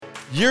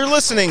You're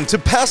listening to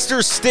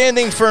Pastor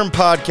Standing Firm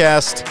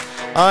Podcast.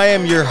 I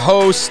am your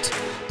host,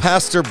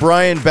 Pastor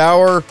Brian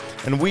Bauer,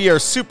 and we are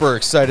super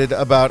excited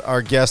about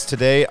our guest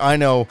today. I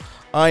know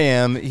I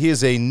am. He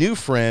is a new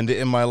friend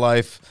in my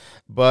life,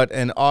 but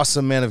an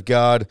awesome man of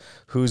God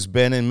who's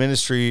been in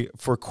ministry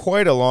for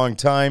quite a long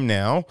time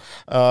now.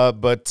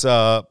 Klen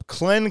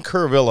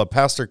Kuruvilla,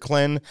 Pastor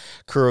Klen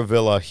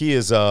Kuruvilla, he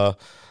is a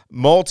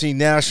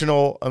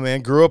multinational,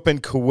 man, grew up in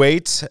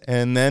Kuwait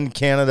and then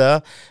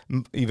Canada,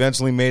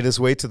 eventually made his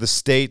way to the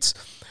States.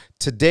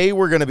 Today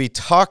we're going to be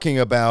talking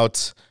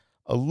about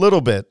a little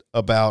bit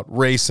about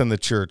race in the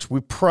church. We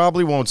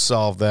probably won't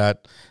solve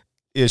that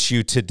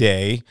issue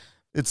today.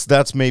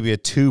 That's maybe a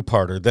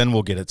two-parter, then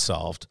we'll get it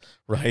solved,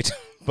 right?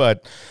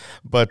 But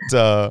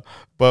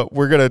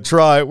we're going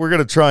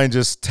to try and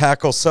just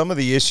tackle some of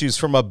the issues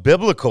from a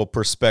biblical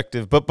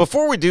perspective. But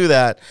before we do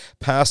that,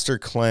 Pastor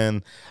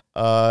Klen,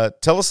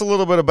 tell us a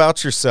little bit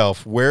about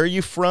yourself. Where are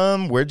you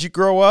from? Where'd you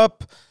grow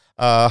up?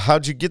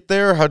 How'd you get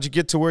there? How'd you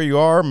get to where you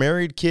are?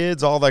 Married,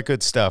 kids, all that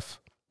good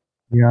stuff.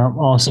 Yeah,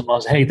 awesome.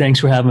 Hey,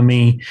 thanks for having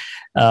me,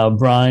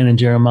 Brian and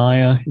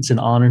Jeremiah. It's an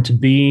honor to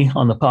be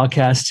on the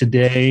podcast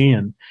today.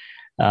 And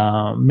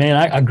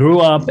I grew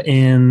up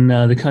in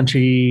the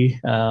country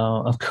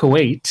of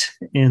Kuwait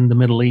in the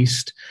Middle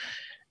East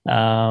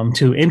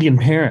to Indian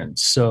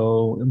parents.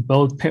 So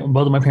both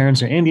of my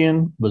parents are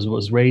Indian.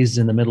 Was raised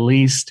in the Middle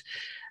East.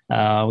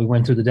 We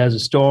went through the Desert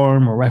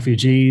Storm. We're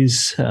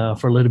refugees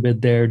for a little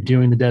bit there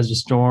during the Desert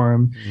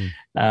Storm.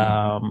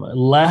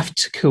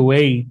 Left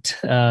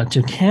Kuwait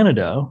to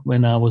Canada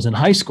when I was in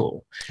high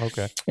school.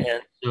 Okay.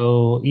 And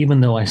so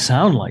even though I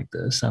sound like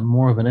this, I'm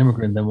more of an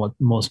immigrant than what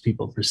most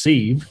people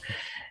perceive.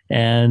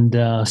 And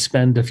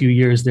spent a few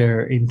years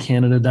there in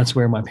Canada. That's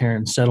where my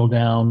parents settled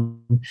down.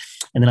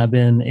 And then I've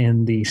been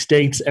in the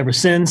States ever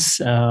since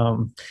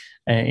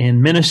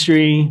in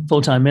ministry,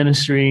 full-time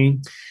ministry.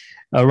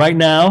 Right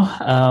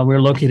now,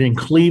 we're located in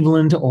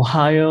Cleveland,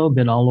 Ohio,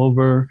 been all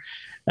over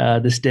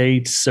the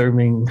States,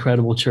 serving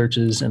incredible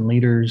churches and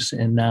leaders.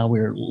 And now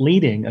we're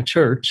leading a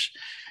church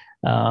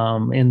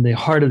in the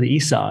heart of the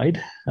East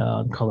Side,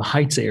 called the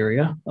Heights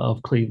area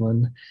of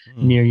Cleveland,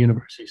 near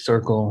University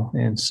Circle.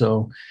 And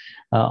so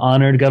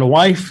honored, got a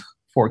wife,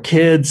 4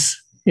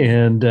 kids,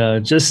 and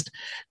just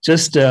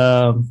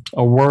a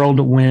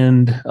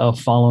whirlwind of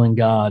following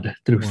God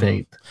through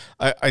faith.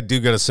 I do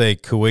got to say,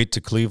 Kuwait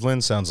to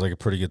Cleveland sounds like a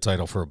pretty good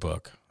title for a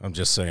book. I'm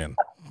just saying.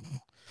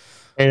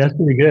 Hey, that's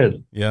pretty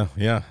good. Yeah.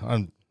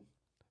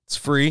 It's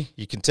free.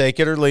 You can take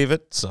it or leave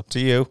it. It's up to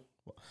you.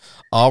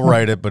 I'll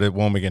write it, but it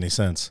won't make any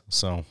sense.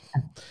 So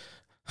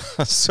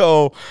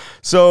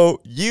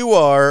you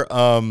are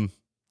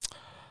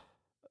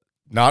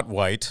not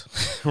white,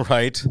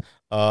 right?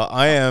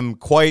 I am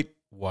quite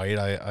white.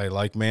 I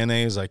like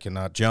mayonnaise. I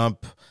cannot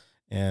jump,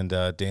 and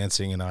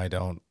dancing, and I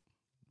don't.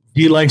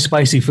 Do you like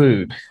spicy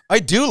food? I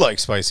do like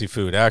spicy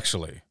food,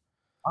 actually.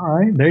 All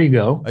right, there you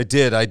go. I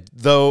did. I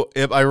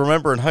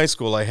remember in high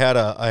school, I had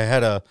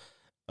a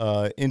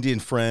Indian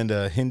friend,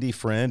 a Hindi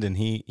friend, and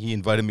he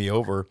invited me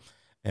over,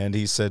 and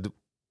he said,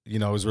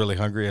 I was really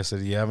hungry. I said,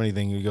 do you have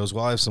anything? He goes,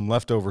 well, I have some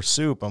leftover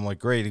soup. I'm like,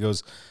 great. He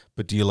goes,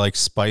 but do you like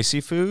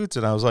spicy foods?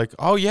 And I was like,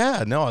 oh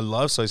yeah, no, I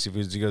love spicy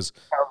foods. He goes,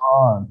 come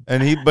on.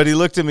 And he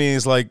looked at me and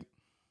he's like,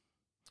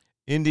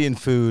 Indian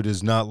food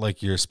is not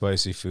like your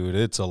spicy food.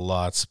 It's a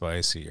lot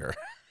spicier.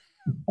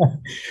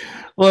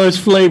 Well, it's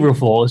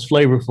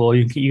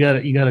flavorful.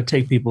 You gotta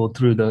take people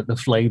through the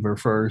flavor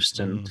first.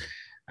 And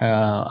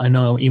I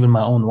know even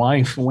my own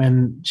wife,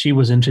 when she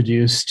was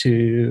introduced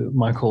to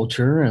my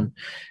culture, and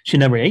she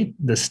never ate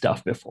this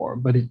stuff before,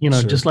 but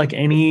sure. Just like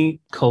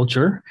any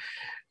culture,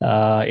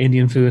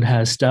 Indian food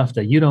has stuff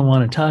that you don't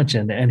want to touch.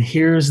 And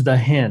here's the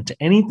hint: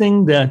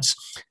 anything that's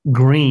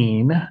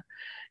green,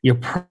 you're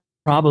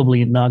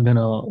probably not going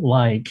to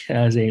like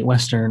as a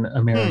Western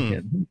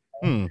American.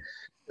 So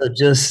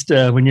just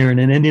when you're in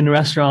an Indian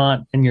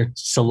restaurant and you're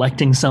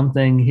selecting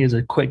something, here's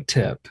a quick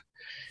tip.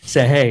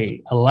 Say,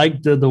 hey, I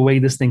like the way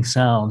this thing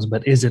sounds,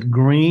 but is it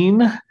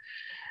green?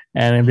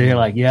 And if they're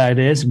like, yeah, it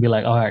is, and be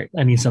like, all right,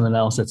 I need something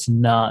else that's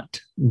not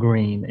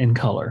green in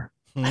color.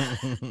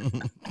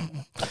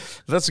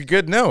 That's a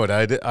good note.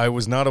 I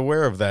was not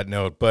aware of that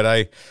note,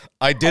 but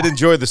I did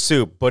enjoy the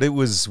soup, but it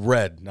was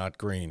red, not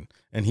green.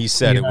 And he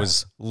said it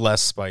was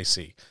less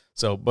spicy.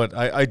 So, but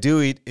I do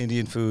eat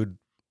Indian food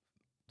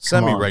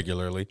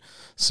semi-regularly.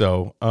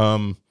 So,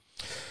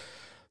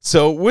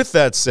 with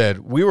that said,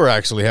 we were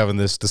actually having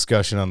this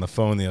discussion on the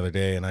phone the other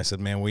day, and I said,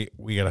 man,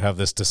 we got to have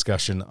this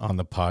discussion on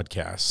the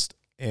podcast.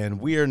 And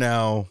we are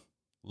now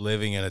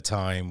living in a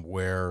time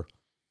where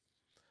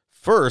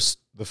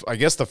I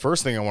guess the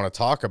first thing I want to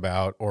talk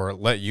about, or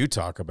let you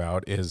talk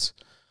about, is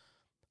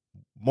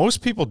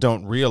most people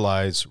don't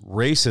realize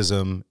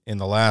racism in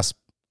the last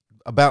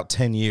about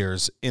 10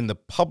 years in the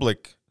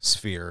public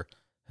sphere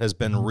has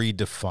been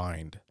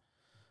redefined.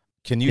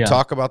 Can you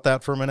talk about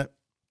that for a minute?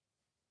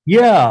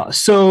 Yeah.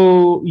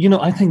 So,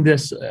 I think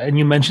this, and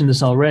you mentioned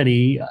this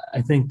already,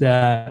 I think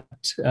that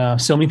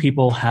so many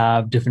people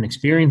have different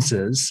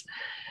experiences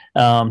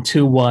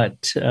to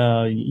what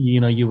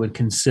you would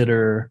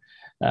consider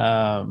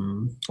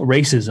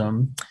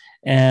racism.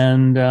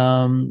 And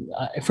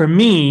for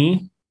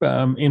me,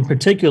 in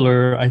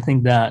particular, I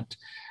think that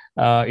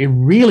it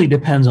really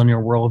depends on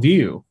your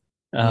worldview.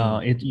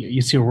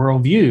 You see a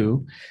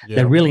worldview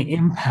that really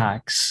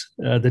impacts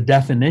the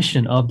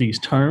definition of these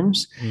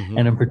terms.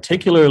 And in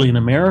particularly in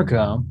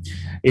America,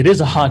 it is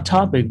a hot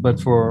topic, but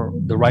for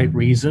the right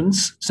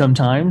reasons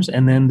sometimes.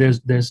 And then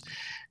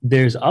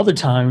there's other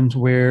times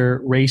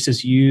where race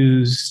is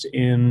used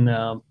in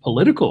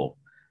political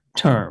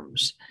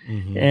terms.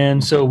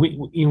 And so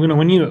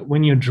when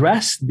you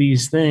address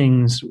these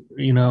things,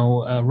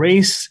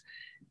 race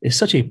is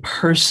such a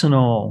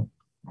personal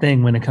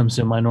thing when it comes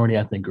to minority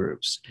ethnic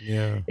groups.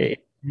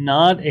 It's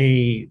not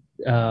a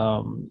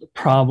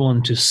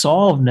problem to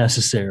solve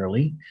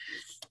necessarily.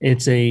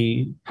 It's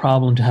a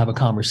problem to have a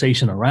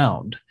conversation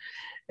around.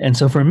 And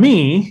so for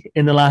me,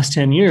 in the last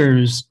 10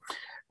 years,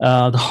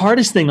 the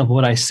hardest thing of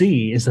what I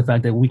see is the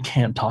fact that we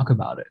can't talk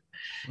about it,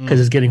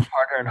 because it's getting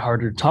harder and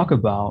harder to talk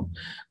about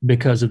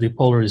because of the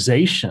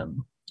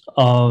polarization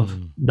of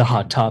the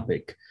hot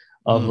topic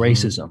of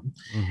racism.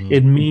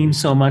 It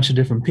means so much to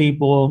different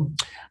people.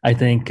 I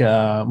think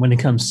when it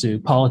comes to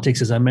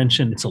politics, as I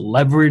mentioned, it's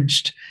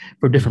leveraged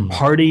for different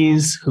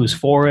parties, who's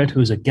for it,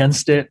 who's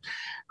against it,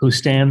 who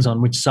stands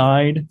on which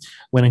side.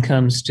 When it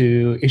comes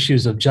to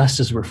issues of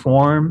justice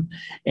reform,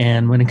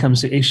 and when it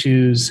comes to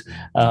issues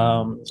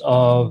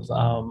of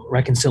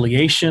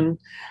reconciliation,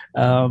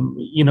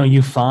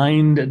 you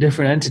find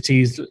different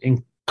entities,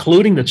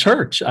 including the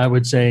church, I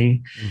would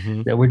say,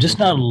 that we're just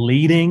not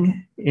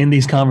leading in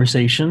these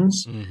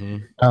conversations.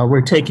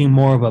 We're taking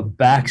more of a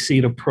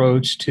backseat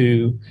approach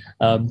to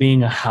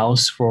being a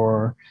house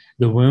for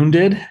the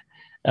wounded,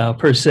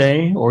 per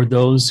se, or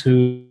those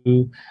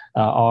who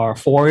are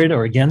for it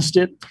or against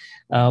it.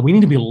 We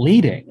need to be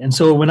leading. And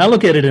so when I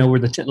look at it over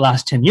the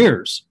last 10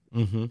 years,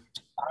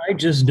 I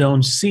just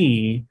don't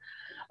see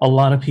a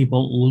lot of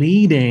people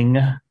leading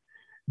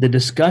the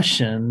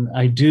discussion.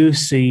 I do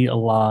see a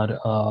lot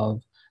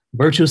of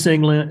virtue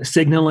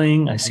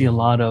signaling. I see a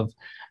lot of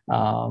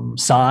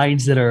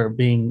sides that are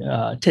being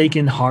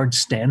taken, hard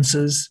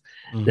stances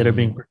that are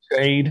being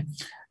portrayed.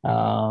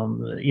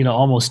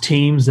 Almost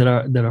teams that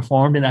are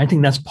formed, and I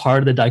think that's part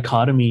of the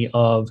dichotomy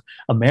of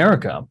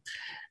America.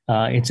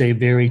 It's a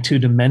very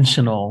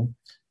two-dimensional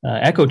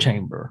echo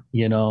chamber.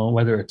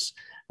 Whether it's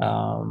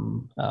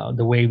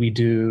the way we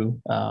do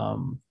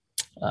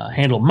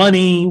handle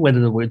money, whether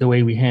the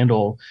way we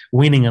handle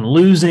winning and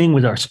losing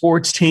with our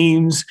sports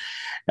teams.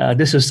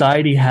 This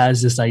society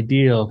has this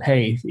idea of,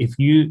 hey, if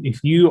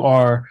you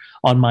are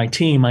on my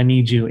team, I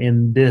need you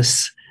in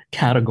this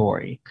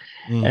category.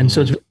 And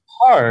so it's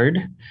hard.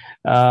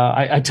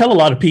 I tell a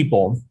lot of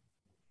people,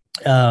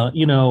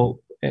 in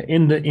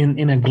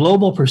a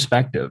global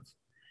perspective,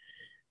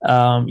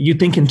 you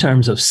think in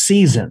terms of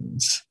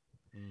seasons.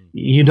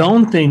 You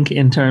don't think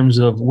in terms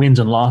of wins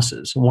and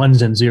losses,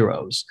 ones and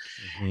zeros.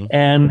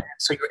 And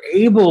so you're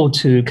able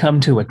to come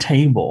to a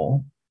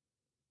table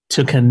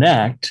to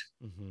connect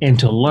and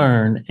to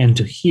learn and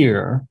to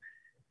hear.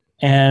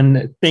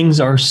 And things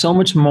are so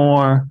much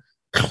more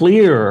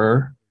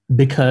clearer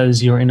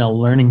because you're in a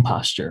learning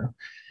posture.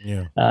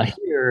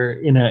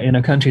 Here in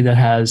a country that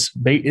has,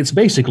 it's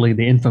basically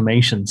the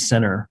information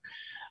center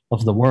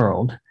of the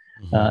world,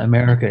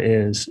 America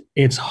is,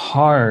 it's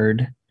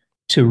hard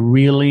to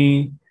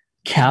really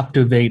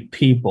captivate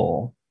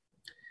people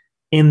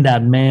in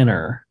that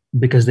manner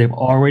because they've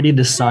already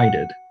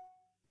decided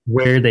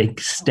where they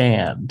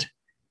stand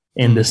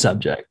in the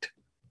subject.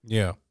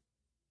 Yeah.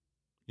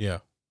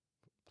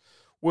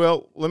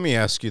 Well, let me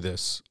ask you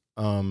this.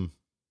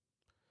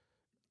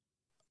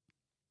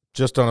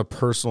 Just on a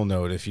personal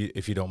note, if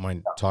you don't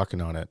mind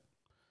talking on it.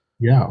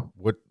 Yeah.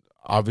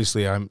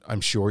 Obviously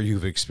I'm sure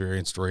you've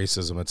experienced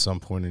racism at some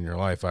point in your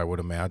life. I would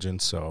imagine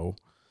so.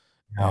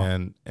 Yeah.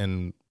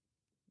 And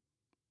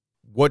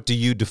what do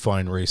you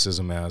define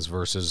racism as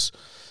versus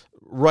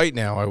right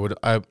now?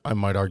 I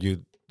might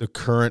argue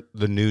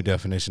the new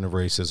definition of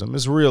racism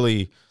is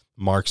really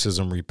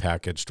Marxism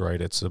repackaged,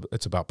 right?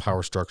 It's about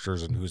power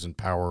structures and who's in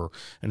power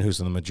and who's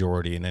in the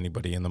majority, and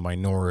anybody in the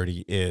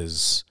minority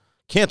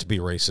can't be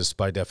racist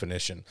by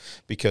definition,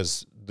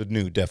 because the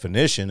new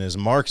definition is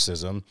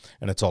Marxism,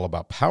 and it's all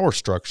about power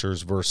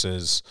structures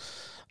versus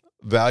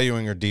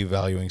valuing or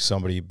devaluing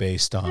somebody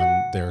based on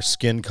their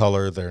skin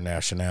color, their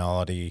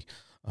nationality,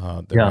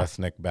 their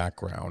ethnic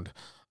background.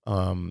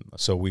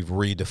 So we've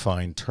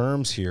redefined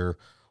terms here.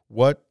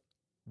 What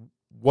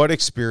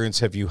experience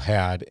have you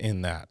had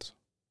in that?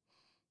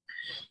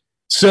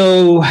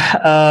 So,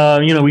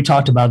 we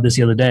talked about this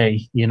the other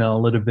day, a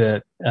little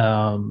bit.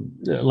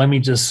 Let me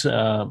just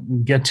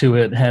get to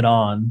it head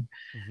on,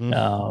 and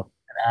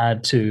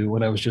add to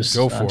what I was just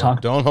talking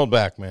about. Don't hold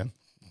back, man.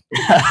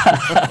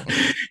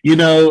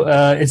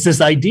 It's this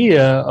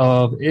idea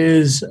of,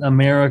 is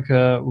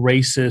America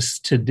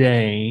racist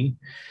today?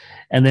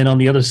 And then on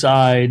the other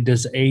side,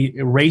 does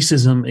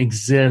racism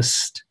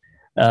exist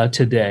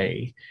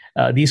today?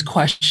 These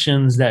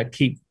questions that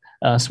keep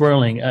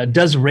swirling.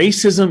 Does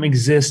racism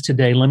exist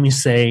today? Let me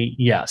say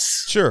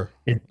yes. Sure.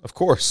 Of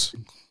course.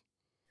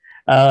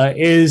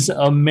 Is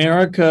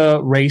America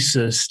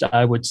racist?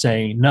 I would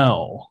say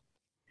no.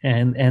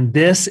 And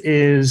this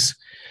isn't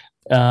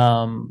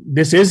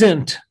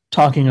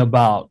talking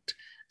about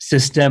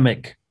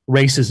systemic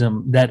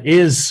racism that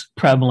is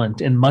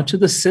prevalent in much of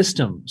the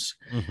systems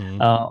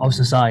of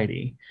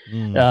society.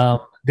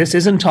 This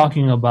isn't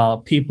talking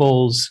about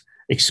people's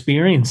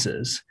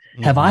experiences.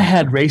 Have I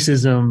had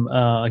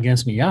racism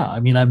against me? Yeah. I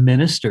mean, I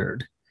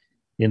ministered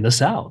in the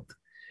South.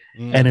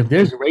 And if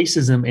there's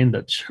racism in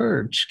the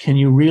church, can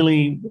you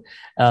really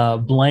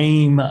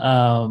blame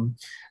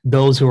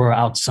those who are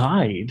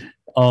outside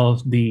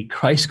of the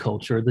Christ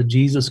culture, the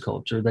Jesus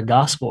culture, the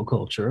gospel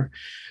culture,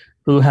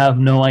 who have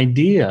no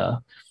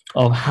idea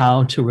of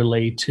how to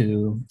relate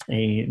to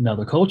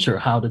another culture,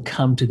 how to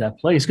come to that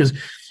place? Because,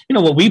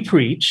 what we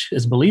preach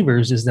as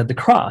believers is that the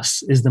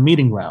cross is the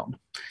meeting ground.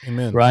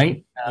 Amen.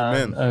 Right?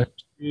 Amen.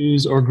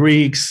 Jews or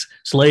Greeks,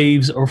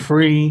 slaves or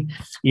free,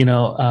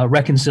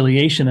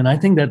 reconciliation. And I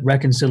think that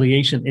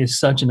reconciliation is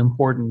such an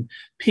important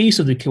piece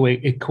of the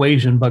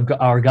equation, but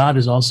our God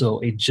is also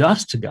a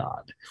just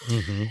God.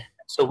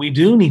 So we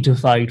do need to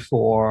fight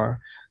for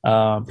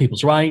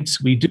people's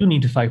rights. We do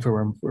need to fight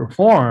for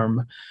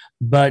reform,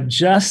 but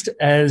just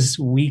as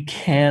we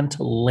can't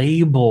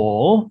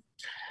label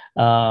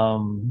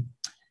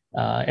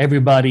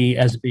everybody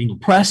as being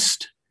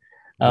oppressed,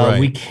 Right.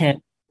 we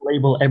can't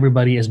label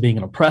everybody as being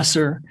an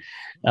oppressor.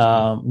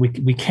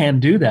 We can't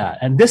do that.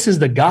 And this is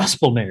the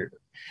gospel narrative.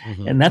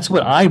 And that's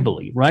what I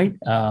believe, right?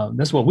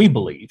 That's what we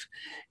believe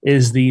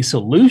is the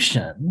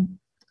solution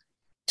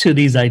to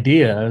these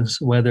ideas,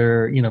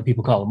 whether,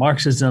 people call it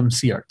Marxism,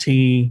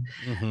 CRT,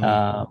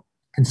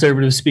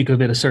 conservatives speak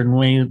of it a certain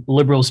way,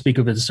 liberals speak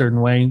of it a certain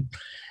way.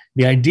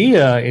 The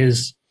idea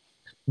is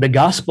the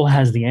gospel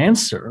has the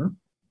answer,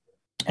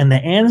 and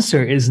the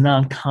answer is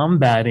not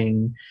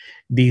combating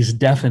these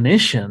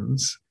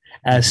definitions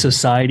as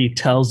society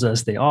tells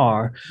us they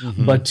are,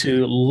 but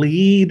to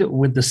lead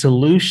with the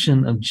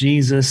solution of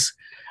Jesus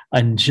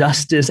and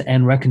justice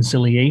and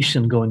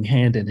reconciliation going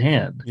hand in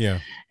hand. Yeah.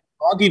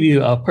 I'll give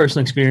you a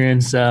personal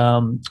experience.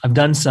 I've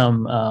done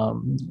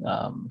some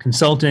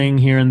consulting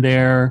here and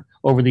there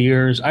over the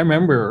years. I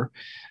remember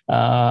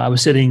I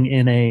was sitting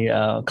in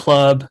a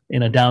club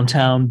in a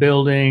downtown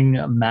building,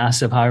 a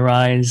massive high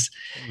rise.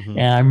 And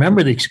I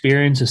remember the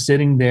experience of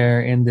sitting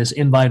there in this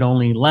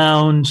invite-only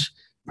lounge,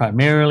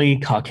 primarily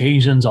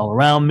Caucasians all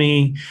around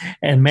me.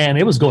 And man,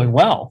 it was going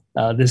well.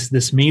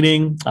 This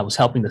meeting, I was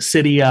helping the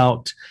city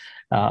out,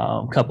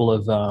 a couple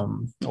of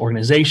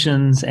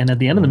organizations. And at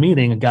the end of the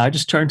meeting, a guy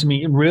just turned to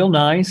me real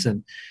nice.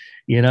 And,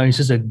 he's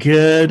just a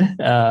good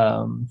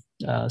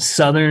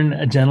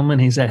Southern gentleman.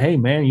 He said, "Hey,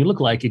 man, you look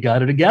like you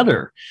got it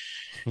together."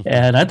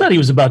 And I thought he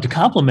was about to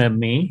compliment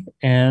me.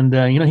 And,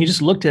 he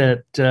just looked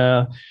at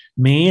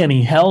me and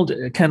he held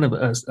kind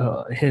of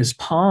his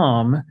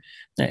palm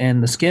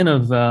and the skin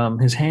of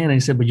his hand. And he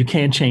said, "But you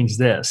can't change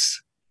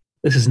this.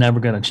 This is never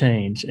going to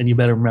change. And you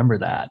better remember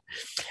that."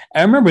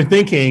 I remember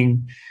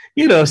thinking,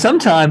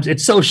 sometimes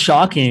it's so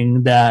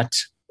shocking that,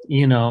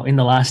 in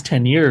the last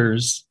 10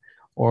 years,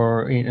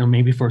 or,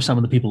 maybe for some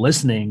of the people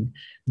listening,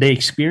 they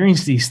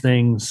experience these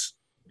things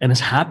and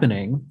it's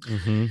happening.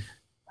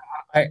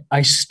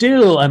 I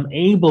still am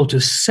able to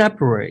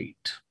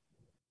separate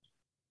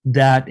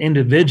that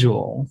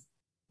individual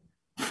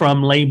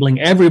from labeling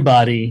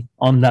everybody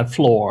on that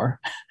floor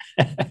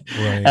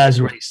as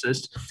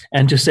racist,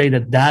 and to say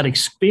that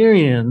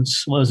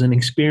experience was an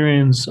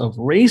experience of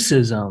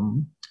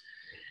racism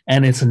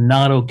and it's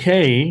not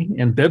okay,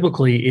 and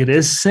biblically it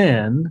is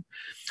sin.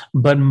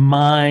 But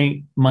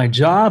my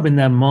job in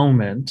that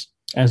moment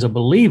as a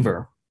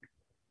believer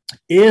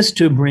is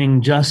to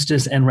bring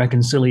justice and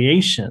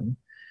reconciliation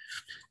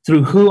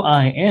through who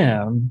I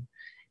am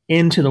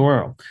into the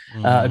world.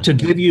 To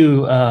give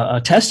you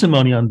a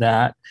testimony on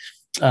that,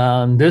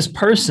 this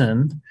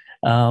person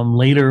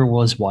later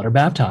was water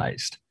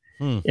baptized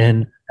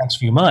in the next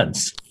few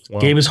months,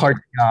 gave his heart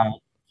to God.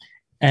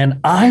 And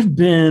I've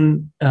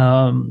been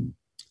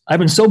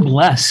so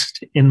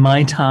blessed in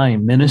my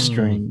time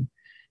ministering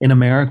in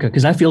America,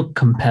 because I feel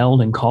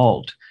compelled and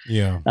called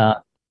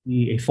to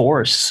be a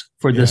force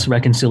for this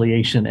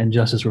reconciliation and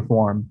justice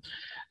reform,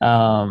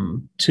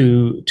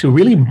 to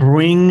really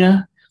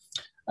bring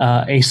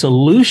a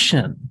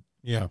solution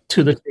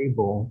to the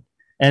table,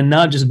 and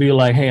not just be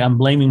like, "Hey, I'm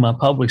blaming my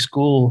public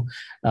school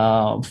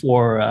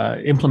for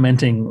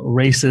implementing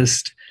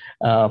racist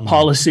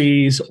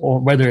policies, or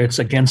whether it's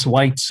against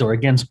whites or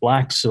against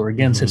blacks or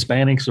against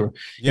Hispanics or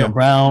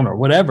brown or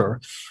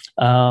whatever."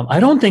 I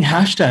don't think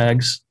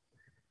hashtags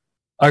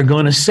are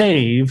going to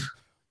save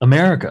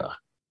America.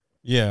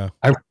 Yeah.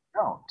 I really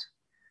don't.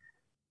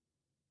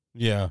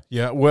 Yeah.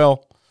 Yeah.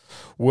 Well,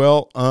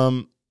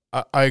 I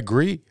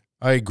agree.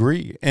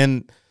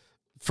 And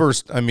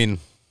first, I mean,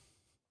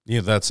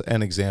 that's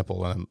an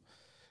example.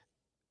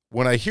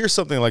 When I hear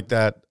something like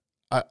that,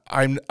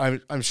 I'm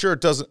sure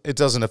it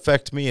doesn't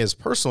affect me as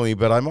personally,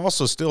 but I'm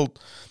also still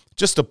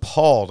just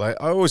appalled. I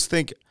always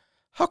think,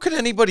 how could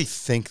anybody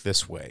think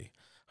this way?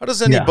 How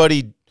does Yeah.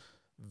 anybody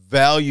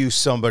value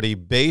somebody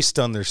based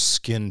on their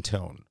skin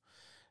tone?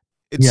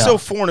 It's Yeah. so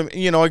foreign to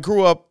me. You know, I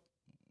grew up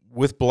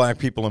with black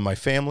people in my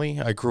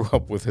family. I grew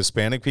up with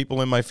Hispanic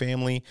people in my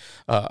family,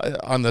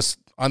 on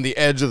the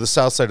edge of the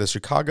south side of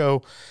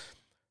Chicago.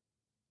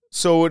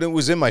 So it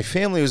was in my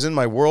family, it was in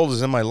my world, it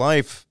was in my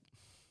life.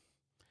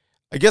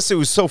 I guess it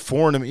was so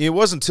foreign to me. It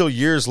wasn't until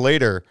years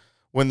later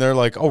when they're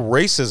like, "Oh,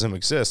 racism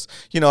exists."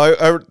 You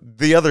know,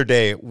 the other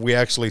day we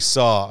actually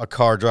saw a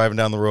car driving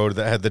down the road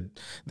that had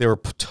they were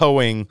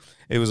towing.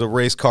 It was a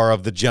race car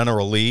of the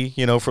General Lee,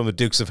 you know, from the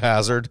Dukes of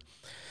Hazzard,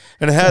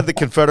 and it had the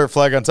Confederate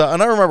flag on top.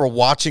 And I remember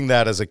watching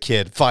that as a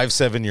kid, 5,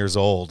 7 years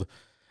old,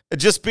 and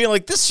just being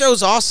like, "This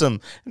show's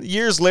awesome."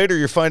 Years later,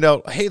 you find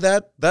out, hey,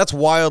 that's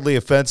wildly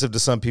offensive to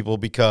some people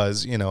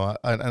because, you know,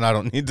 and I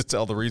don't need to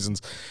tell the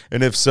reasons.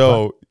 And if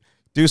so,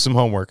 do some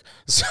homework.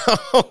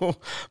 So,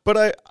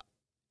 but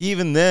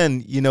even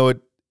then, you know,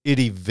 it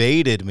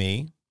evaded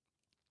me.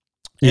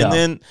 Yeah. And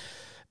then,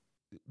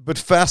 but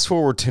fast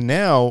forward to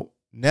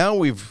now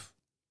we've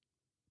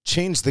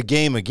changed the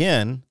game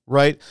again,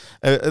 right?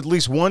 At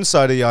least one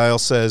side of the aisle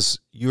says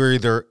you're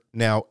either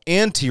now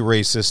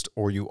anti-racist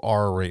or you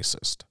are a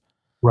racist.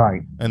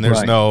 Right. And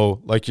there's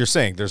no, like you're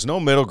saying, there's no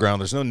middle ground.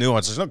 There's no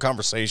nuance. There's no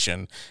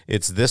conversation.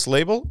 It's this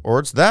label or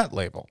it's that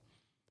label.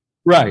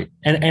 Right.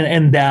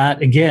 And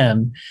that,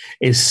 again,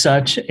 is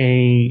such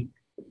a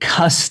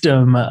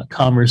custom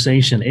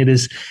conversation. It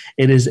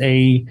is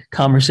a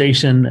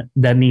conversation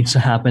that needs to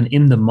happen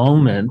in the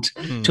moment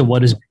to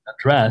what is being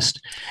addressed.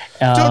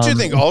 Don't you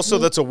think also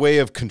that's a way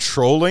of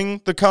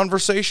controlling the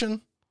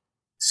conversation?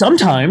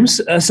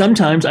 Sometimes I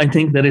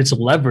think that it's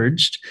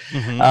leveraged.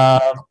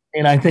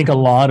 And I think a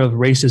lot of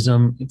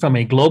racism from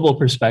a global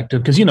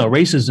perspective, because, you know,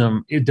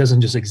 racism, it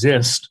doesn't just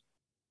exist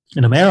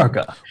in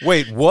America.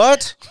 Wait,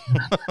 what?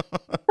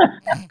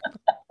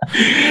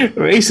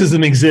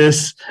 Racism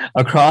exists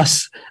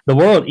across the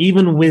world,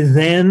 even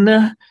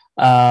within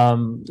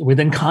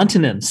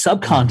continents,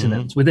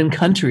 subcontinents, within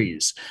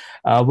countries,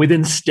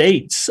 within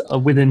states,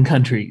 within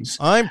countries.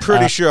 I'm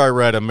pretty sure I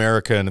read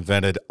America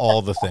invented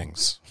all the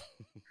things.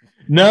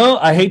 No,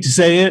 I hate to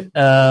say it,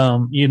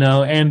 you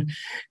know,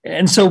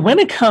 and so when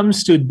it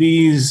comes to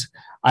these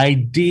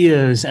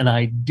ideas and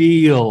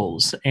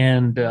ideals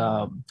and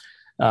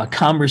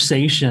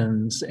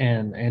conversations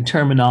and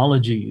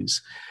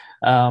terminologies,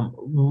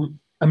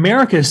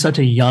 America is such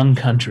a young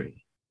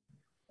country.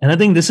 And I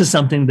think this is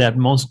something that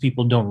most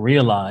people don't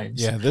realize.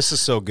 Yeah, this is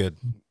so good.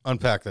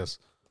 Unpack this.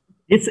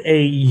 It's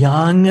a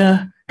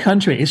young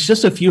country. It's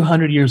just a few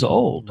hundred years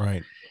old.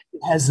 Right.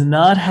 It has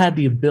not had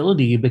the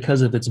ability,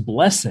 because of its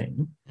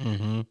blessing,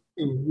 to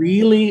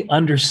really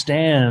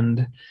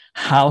understand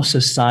how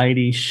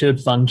society should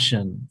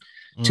function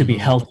to be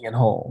healthy and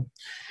whole.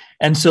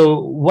 And so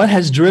what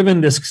has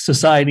driven this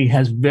society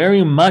has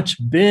very much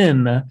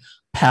been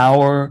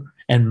power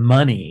and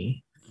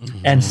money.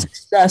 And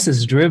success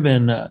is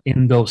driven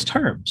in those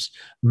terms,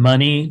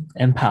 money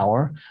and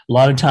power. A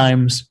lot of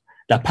times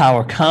that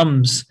power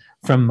comes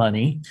from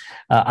money.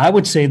 I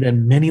would say that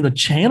many of the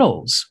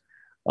channels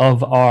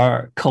of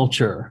our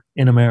culture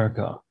in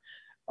America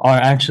are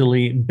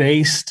actually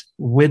based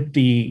with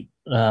the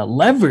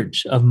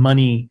leverage of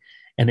money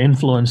and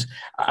influence.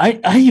 I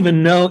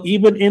even know,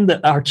 even in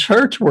our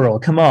church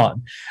world, come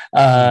on,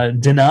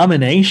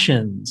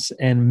 denominations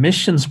and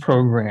missions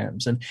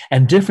programs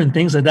and different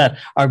things like that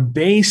are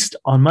based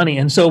on money.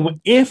 And so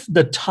if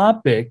the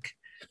topic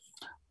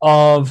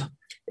of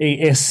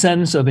a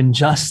sense of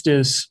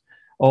injustice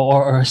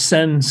or a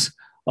sense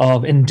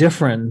of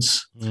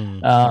indifference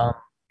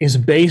is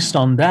based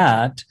on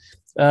that,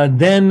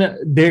 then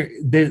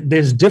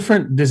there's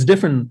different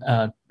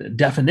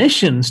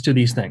definitions to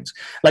these things.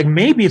 Like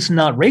maybe it's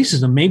not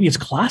racism, maybe it's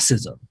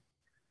classism.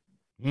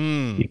 You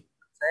know what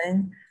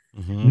I'm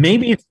saying?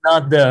 Maybe it's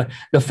not the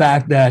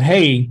fact that,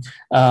 hey,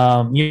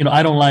 you know,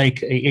 I don't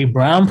like a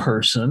brown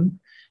person.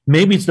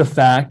 Maybe it's the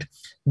fact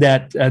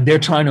that they're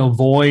trying to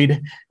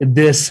avoid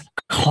this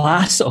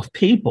class of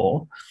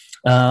people.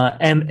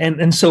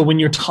 And so when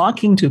you're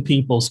talking to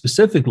people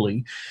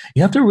specifically,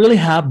 you have to really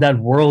have that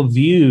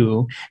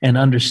worldview and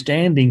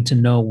understanding to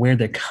know where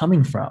they're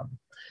coming from,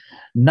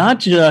 not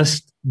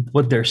just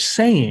what they're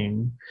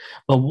saying,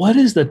 but what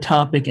is the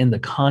topic and the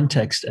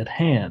context at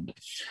hand.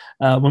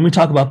 When we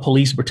talk about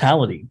police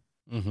brutality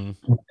and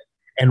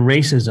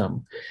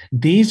racism,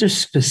 these are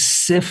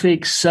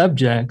specific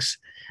subjects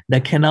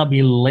that cannot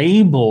be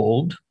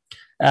labeled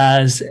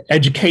as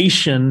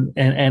education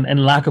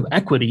and lack of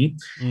equity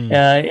in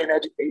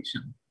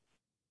education.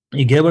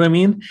 You get what I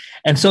mean?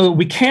 And so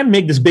we can't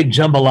make this big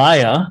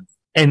jambalaya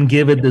and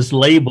give it this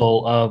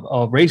label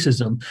of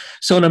racism.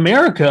 So in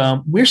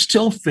America, we're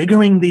still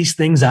figuring these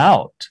things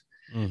out.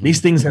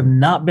 These things have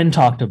not been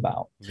talked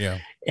about. Yeah.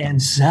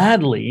 And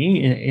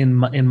sadly, in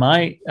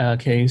my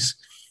case,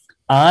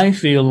 I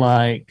feel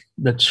like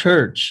the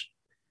church,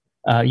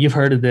 you've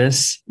heard of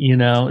this, you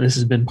know, this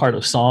has been part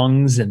of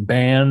songs and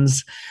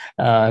bands,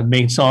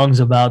 made songs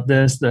about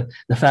this, the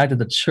fact that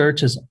the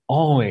church has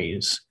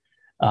always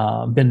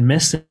been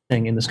missing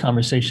in this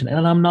conversation.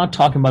 And I'm not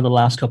talking about the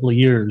last couple of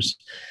years,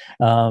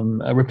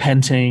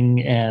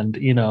 repenting and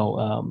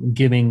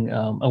giving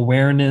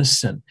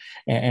awareness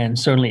and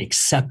certainly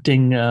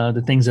accepting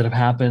the things that have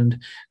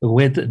happened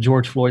with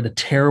George Floyd, the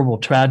terrible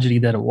tragedy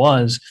that it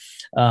was,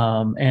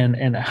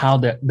 and how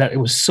that it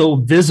was so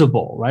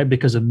visible, right?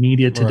 Because of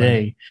media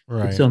today,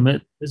 right. It's so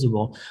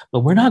visible. But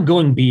we're not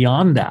going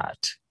beyond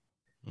that.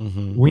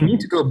 Mm-hmm. We need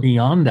to go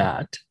beyond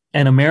that,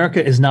 and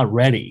America is not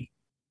ready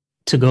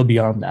to go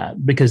beyond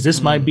that, because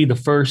this might be the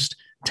first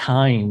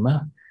time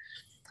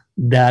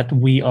that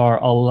we are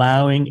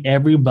allowing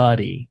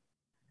everybody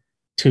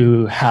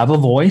to have a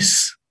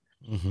voice.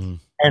 Mm-hmm.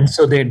 And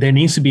so there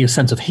needs to be a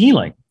sense of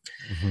healing.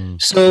 Mm-hmm.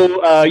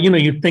 So,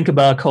 you think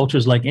about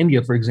cultures like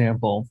India, for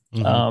example,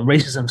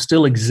 racism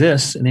still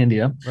exists in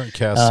India. Right,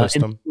 caste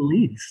system. In the Middle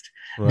East.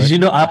 Right. Did you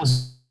know I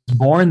was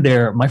born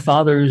there? My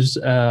father's,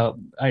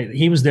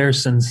 he was there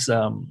since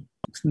the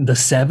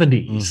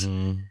 70s.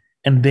 Mm-hmm.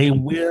 And they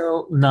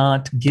will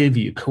not give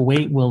you,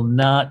 Kuwait will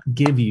not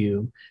give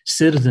you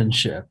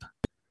citizenship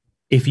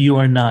if you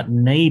are not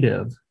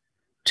native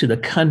to the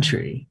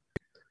country.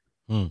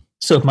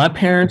 So if my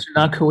parents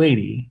are not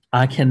Kuwaiti,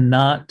 I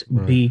cannot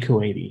be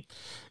Kuwaiti.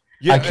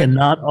 Yeah, I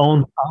cannot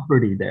own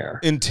property there.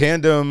 In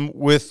tandem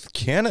with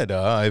Canada,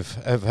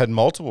 I've had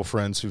multiple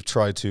friends who've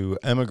tried to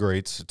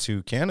emigrate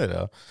to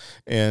Canada.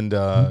 And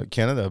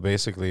Canada,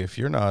 basically, if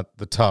you're not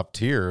the top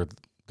tier,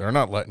 they're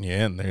not letting you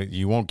in.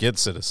 You won't get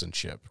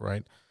citizenship,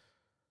 right?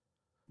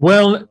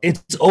 Well,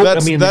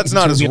 that's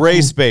not as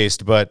race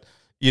based, but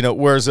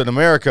whereas in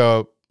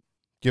America,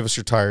 give us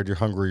your tired, you're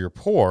hungry, you're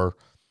poor.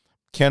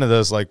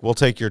 Canada's like, we'll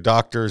take your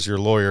doctors, your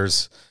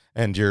lawyers,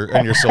 and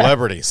your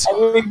celebrities.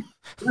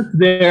 It's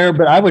there,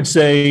 but I would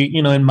say,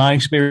 in my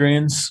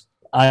experience,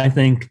 I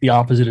think the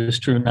opposite is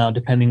true now,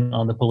 depending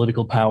on the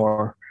political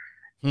power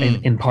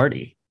in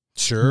party.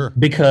 Sure,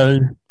 because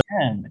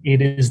again,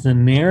 it is the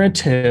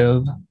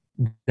narrative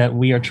that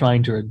we are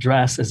trying to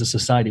address as a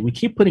society. We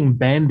keep putting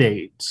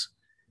Band-Aids,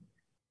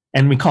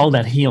 and we call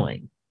that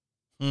healing.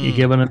 You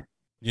give it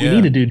we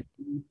need to do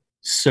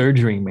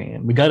surgery,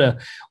 man. We gotta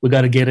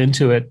get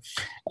into it.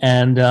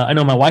 And I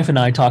know my wife and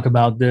I talk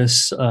about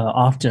this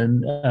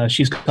often.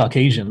 She's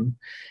Caucasian,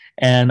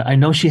 and I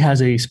know she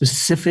has a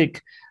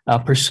specific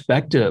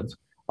perspective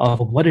of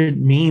what it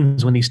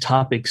means when these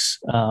topics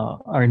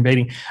are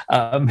invading.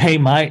 Hey,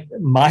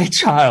 my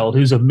child,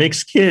 who's a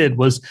mixed kid,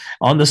 was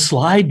on the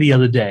slide the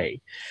other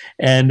day,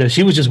 and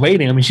she was just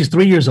waiting. I mean, she's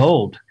 3 years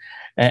old,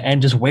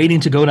 and just waiting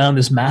to go down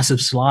this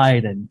massive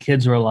slide. And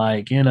kids were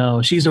like,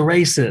 she's a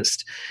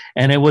racist,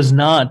 and it was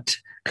not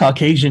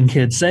Caucasian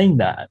kids saying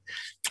that.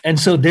 And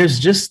so there's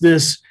just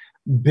this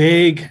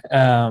big,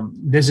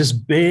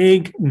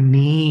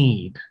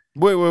 need.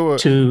 Wait.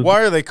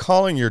 Why are they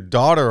calling your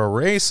daughter a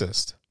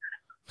racist?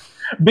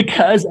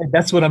 Because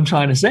that's what I'm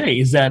trying to say,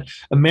 is that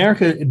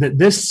America,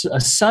 this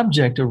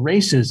subject of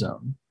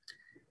racism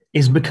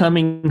is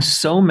becoming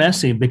so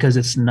messy because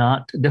it's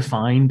not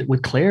defined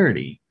with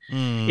clarity.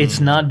 It's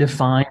not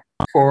defined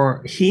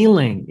for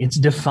healing. It's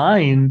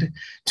defined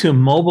to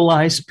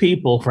mobilize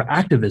people for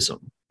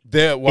activism.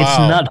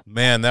 Wow,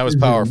 man, that was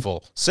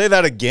powerful. Say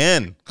that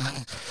again.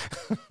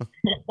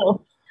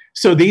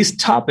 So these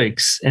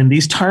topics and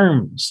these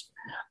terms,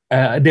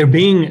 they're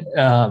being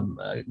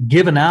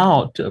given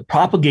out,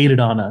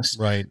 propagated on us,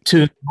 right,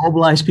 to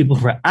mobilize people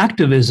for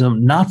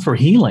activism, not for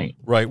healing.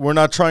 Right. We're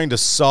not trying to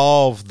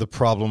solve the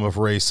problem of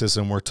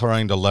racism. We're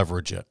trying to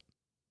leverage it.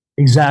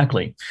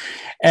 Exactly.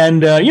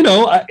 And,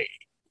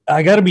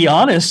 I got to be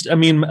honest. I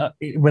mean,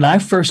 when I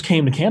first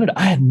came to Canada,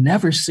 I had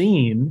never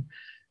seen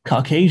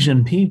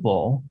Caucasian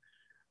people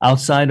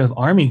outside of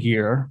Army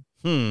gear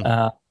when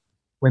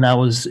I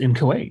was in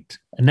Kuwait.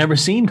 I'd never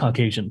seen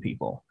Caucasian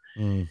people.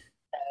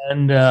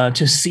 And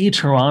to see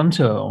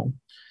Toronto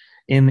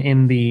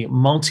in the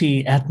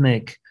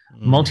multi-ethnic,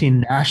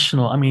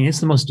 multinational, I mean,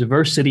 it's the most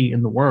diverse city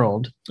in the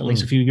world, at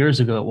least a few years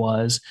ago it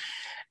was.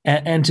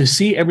 And to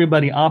see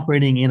everybody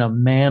operating in a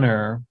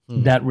manner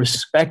that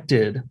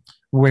respected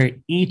where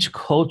each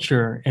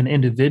culture and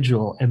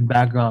individual and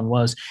background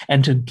was,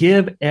 and to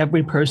give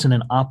every person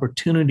an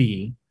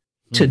opportunity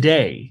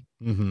today,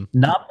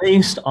 not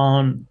based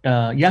on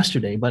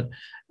yesterday, but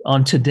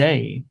on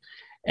today.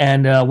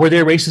 And were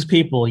there racist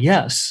people?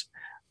 Yes,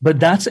 but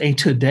that's a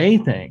today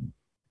thing,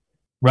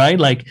 right?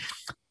 Like,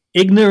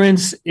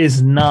 ignorance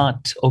is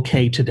not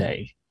okay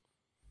today,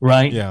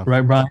 right? Yeah.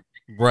 Right.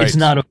 It's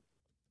not okay.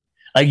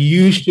 Like,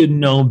 you should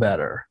know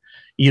better.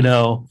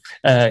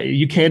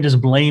 You can't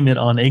just blame it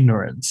on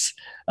ignorance.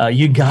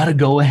 You got to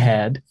go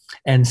ahead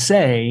and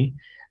say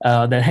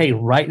that, hey,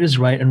 right is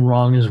right and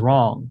wrong is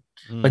wrong.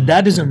 But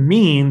that doesn't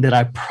mean that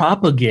I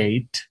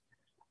propagate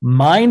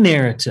my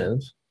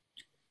narrative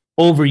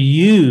over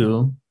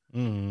you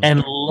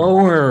and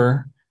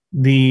lower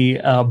the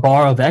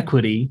bar of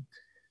equity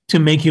to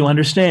make you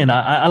understand.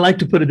 I like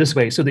to put it this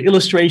way. So the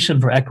illustration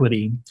for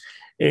equity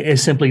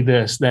is simply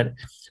this, that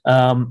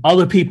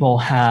other people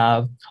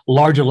have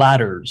larger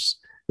ladders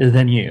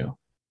than you,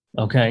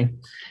 okay?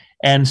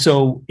 And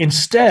so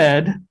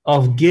instead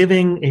of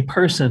giving a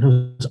person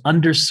who's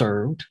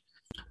underserved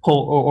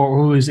or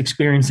who is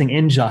experiencing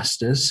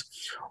injustice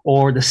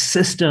or the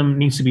system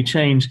needs to be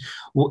changed,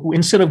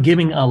 instead of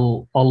giving a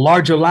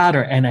larger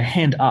ladder and a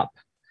hand up,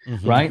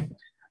 right?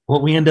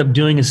 What we end up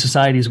doing in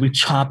society is we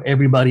chop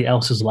everybody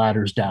else's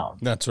ladders down.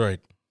 That's right.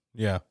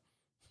 Yeah.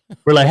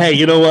 We're like, hey,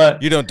 you know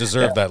what? You don't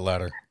deserve that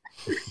ladder.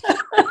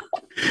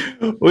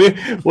 We're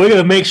going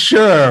to make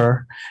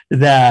sure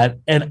that,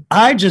 and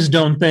I just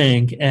don't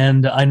think,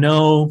 and I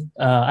know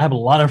I have a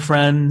lot of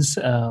friends,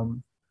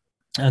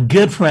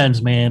 good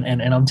friends, man.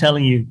 And I'm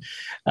telling you,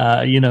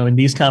 in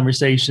these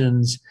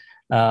conversations,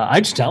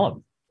 I just tell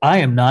them, I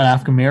am not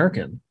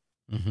African-American.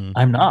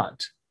 I'm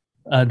not.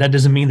 That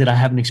doesn't mean that I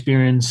haven't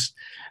experienced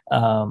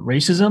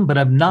racism, but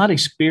I've not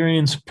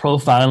experienced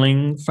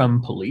profiling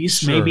from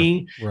police,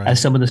 maybe,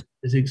 as some of the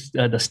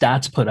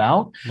stats put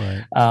out.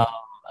 Right.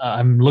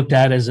 I'm looked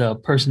at as a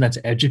person that's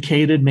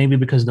educated, maybe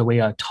because of the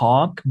way I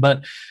talk,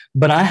 but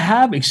I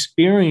have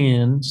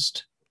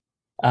experienced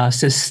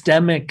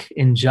systemic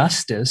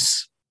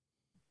injustice,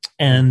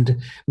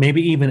 and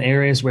maybe even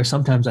areas where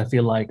sometimes I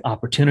feel like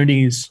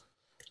opportunities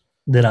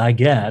that I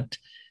get,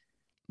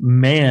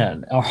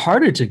 man, are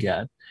harder to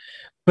get.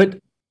 But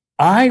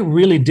I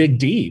really dig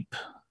deep,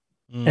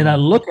 and I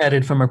look at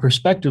it from a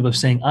perspective of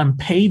saying, I'm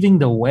paving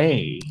the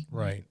way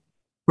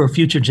for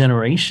future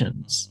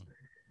generations.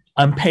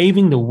 I'm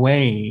paving the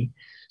way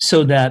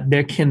so that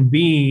there can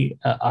be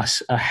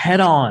a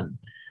head-on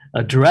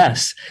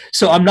address.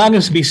 So I'm not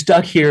going to be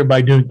stuck here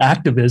by doing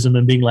activism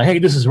and being like, hey,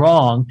 this is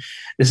wrong,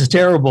 this is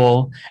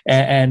terrible,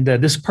 and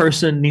this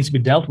person needs to be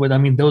dealt with. I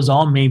mean, those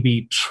all may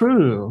be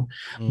true,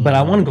 but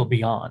I want to go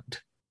beyond.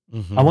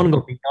 I want to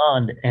go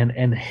beyond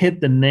and hit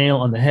the nail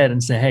on the head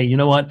and say, hey, you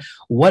know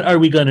what are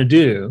we going to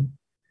do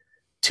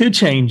to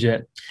change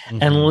it?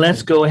 And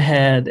let's go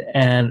ahead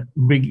and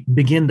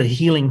begin the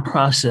healing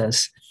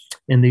process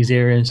in these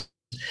areas.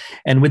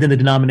 And within the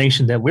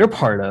denomination that we're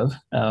part of,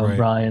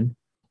 Brian,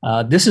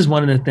 this is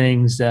one of the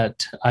things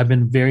that I've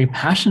been very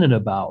passionate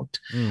about,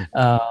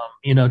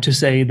 to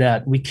say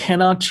that we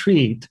cannot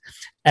treat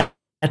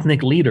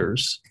ethnic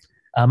leaders,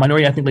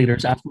 minority ethnic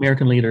leaders,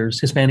 African-American leaders,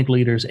 Hispanic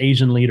leaders,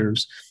 Asian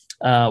leaders,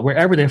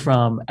 wherever they're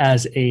from,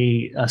 as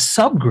a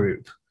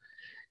subgroup.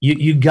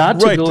 You got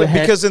to go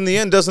ahead. Because in the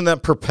end, doesn't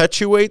that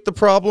perpetuate the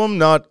problem,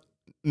 not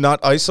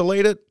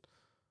isolate it?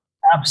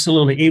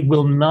 Absolutely. It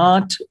will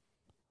not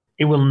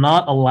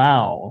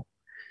allow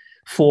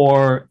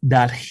for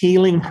that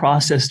healing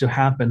process to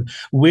happen,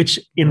 which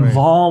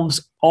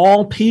involves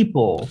all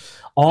people,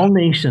 all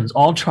nations,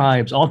 all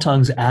tribes, all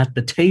tongues at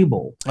the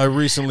table. I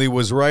recently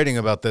was writing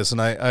about this,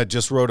 and I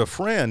just wrote a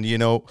friend,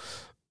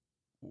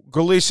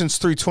 Galatians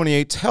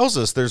 3:28 tells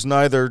us there's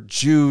neither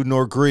Jew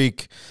nor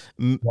Greek,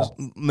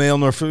 male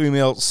nor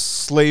female,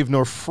 slave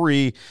nor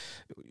free.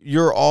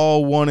 You're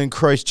all one in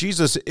Christ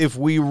Jesus. If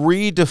we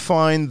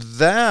redefine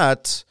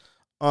that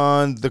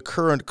on the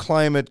current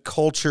climate,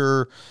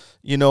 culture,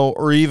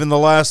 or even the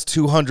last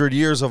 200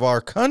 years of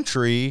our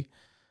country,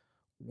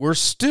 we're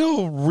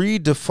still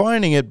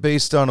redefining it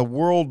based on a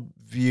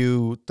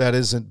worldview that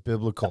isn't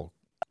biblical.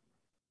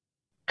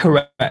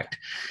 Correct.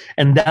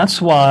 And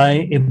that's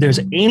why if there's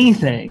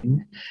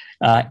anything,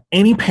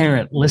 any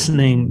parent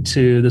listening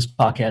to this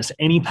podcast,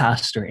 any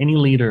pastor, any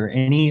leader,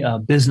 any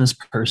business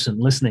person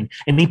listening,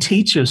 any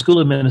teacher, school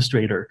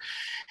administrator,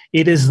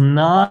 it is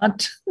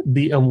not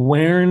the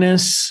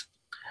awareness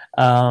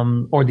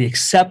or the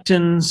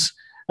acceptance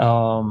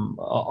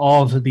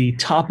of the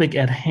topic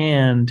at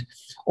hand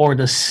or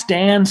the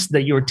stance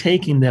that you're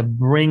taking that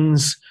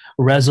brings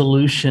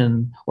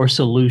resolution or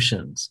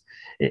solutions.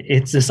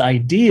 It's this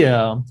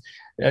idea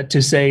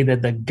to say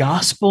that the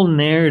gospel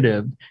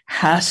narrative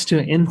has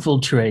to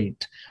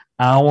infiltrate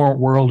our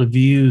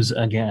worldviews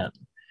again.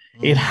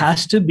 It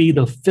has to be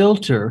the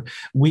filter.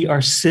 We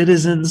are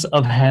citizens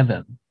of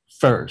heaven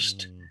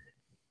first.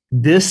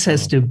 This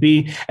has to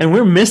be, and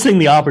we're missing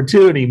the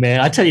opportunity,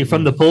 man. I tell you,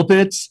 from the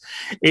pulpits,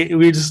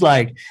 we're just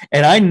like,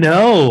 and I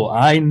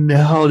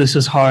know this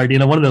is hard.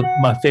 One of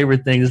my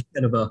favorite things is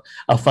kind of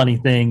a funny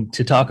thing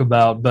to talk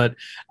about, but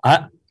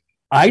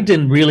I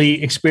didn't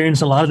really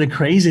experience a lot of the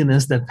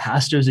craziness that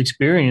pastors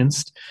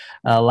experienced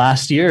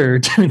last year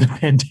during the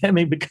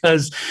pandemic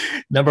because,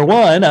 number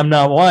one, I'm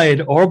not white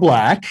or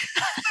black.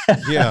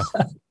 Yeah.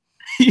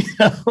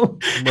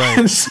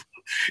 Right. So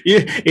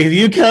if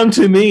you come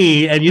to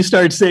me and you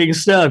start saying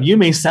stuff, you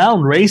may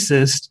sound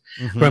racist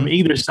from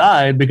either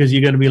side because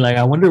you're going to be like,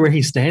 I wonder where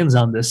he stands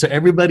on this. So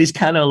everybody's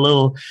kind of a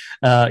little,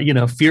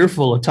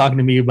 fearful of talking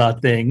to me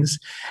about things.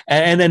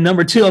 And then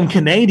number two, I'm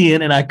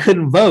Canadian and I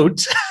couldn't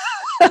vote.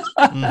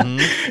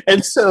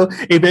 And so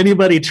if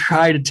anybody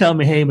tried to tell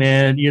me, hey,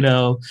 man,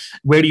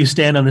 where do you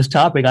stand on this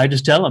topic? I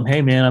just tell them,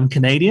 hey, man, I'm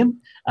Canadian.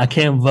 I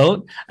can't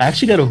vote. I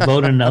actually got to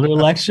vote in another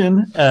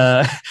election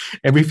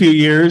every few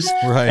years.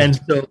 Right. And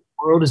so the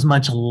world is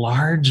much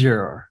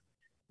larger.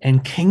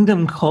 And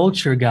kingdom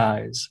culture,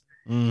 guys,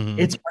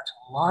 it's much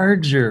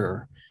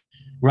larger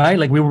right?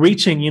 Like we're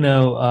reaching,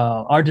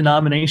 our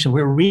denomination,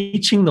 we're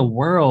reaching the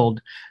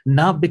world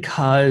not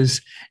because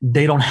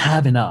they don't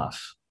have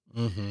enough.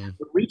 Mm-hmm.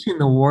 We're reaching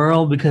the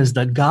world because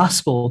the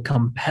gospel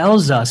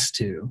compels us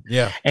to,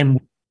 Yeah. and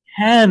we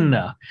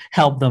can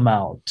help them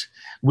out.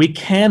 We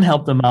can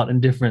help them out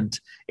in different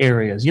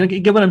areas. You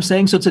get what I'm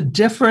saying? So it's a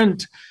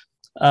different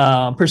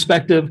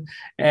perspective.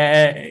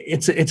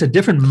 It's a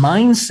different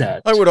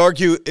mindset. I would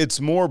argue it's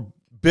more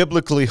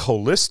biblically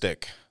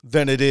holistic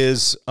than it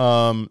is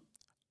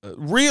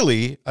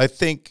really, I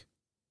think,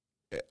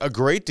 a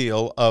great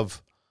deal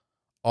of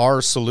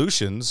our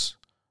solutions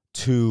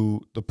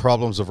to the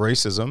problems of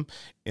racism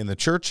in the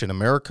church in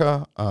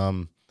America.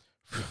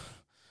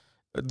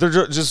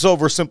 They're just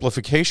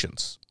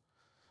oversimplifications.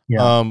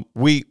 Yeah.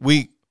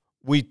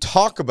 We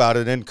talk about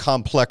it in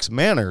complex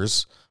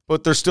manners,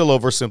 but they're still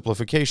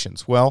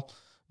oversimplifications. Well,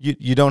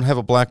 you don't have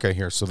a black guy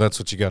here, so that's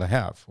what you got to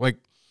have. Like,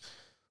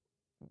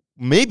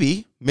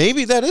 maybe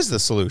that is the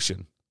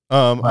solution.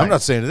 Right. I'm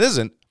not saying it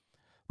isn't,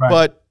 Right.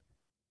 but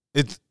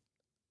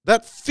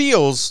that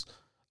feels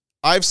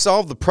I've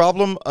solved the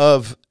problem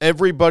of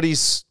everybody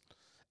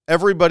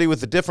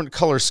with a different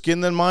color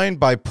skin than mine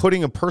by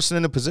putting a person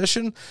in a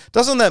position.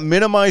 Doesn't that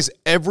minimize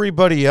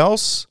everybody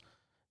else?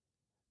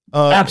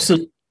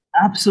 Absolutely.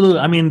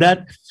 I mean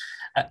that,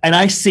 and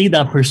I see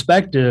that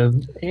perspective,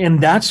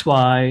 and that's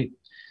why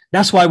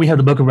we have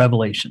the book of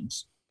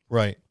Revelations.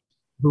 Right.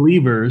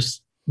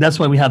 Believers, that's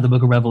why we have the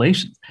book of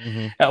Revelations.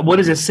 Mm-hmm. What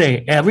does it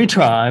say? Every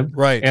tribe,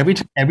 right,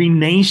 every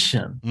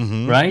nation,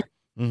 mm-hmm. right,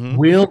 mm-hmm.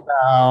 will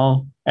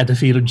bow at the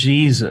feet of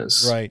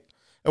Jesus. Right.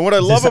 And what I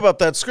love about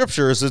that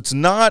scripture is it's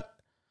not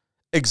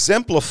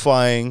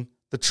exemplifying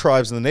the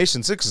tribes and the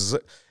nations.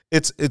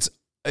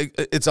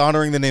 It's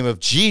honoring the name of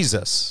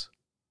Jesus.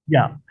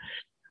 Yeah.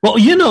 Well,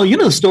 you know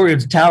the story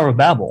of the Tower of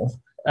Babel.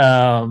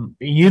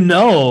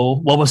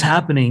 What was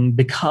happening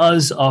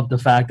because of the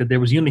fact that there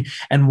was unity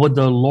and what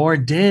the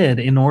Lord did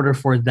in order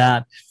for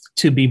that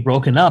to be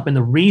broken up. And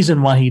the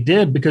reason why he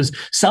did, because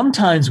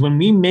sometimes when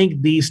we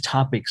make these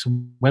topics,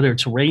 whether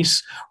it's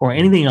race or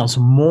anything else,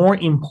 more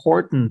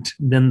important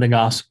than the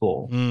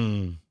gospel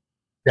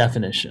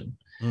definition.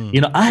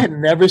 I had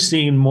never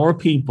seen more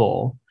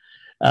people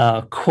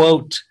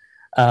quote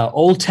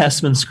Old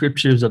Testament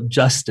scriptures of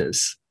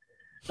justice.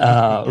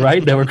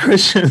 Right? There were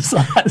Christians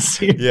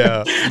last year.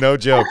 Yeah, no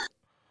joke.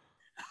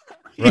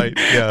 Right.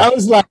 Yeah. I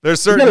was like,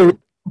 there's certain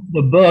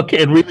the book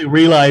and really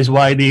realize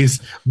why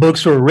these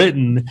books were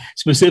written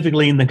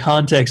specifically in the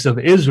context of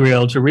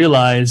Israel to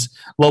realize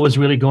what was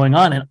really going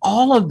on. And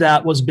all of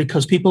that was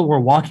because people were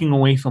walking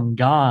away from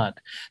God.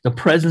 The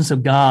presence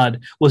of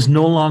God was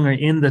no longer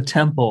in the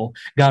temple.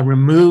 God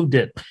removed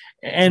it.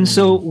 And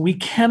so we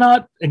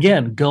cannot,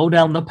 again, go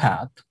down the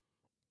path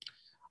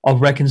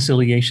of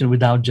reconciliation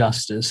without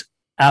justice.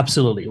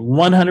 Absolutely.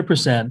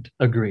 100%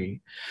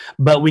 agree.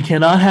 But we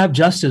cannot have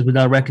justice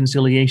without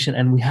reconciliation,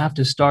 and we have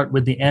to start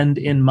with the end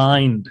in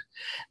mind.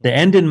 The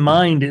end in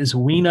mind is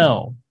we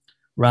know,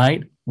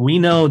 right? We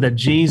know that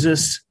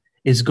Jesus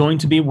is going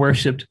to be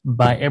worshiped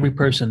by every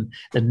person,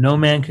 that no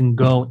man can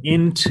go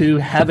into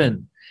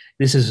heaven.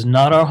 This is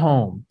not our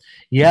home.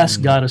 Yes,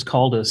 God has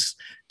called us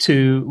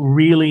to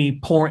really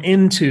pour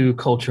into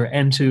culture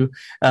and to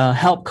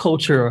help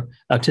culture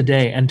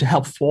today and to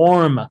help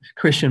form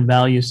Christian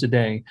values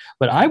today.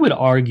 But I would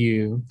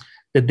argue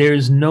that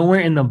there's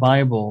nowhere in the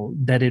Bible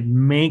that it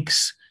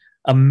makes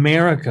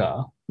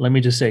America, let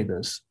me just say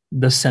this,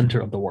 the center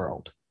of the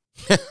world.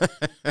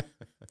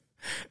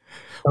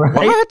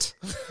 Right? What?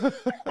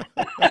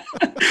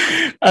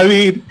 I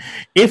mean,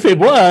 if it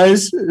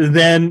was,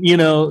 then we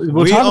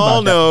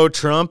all know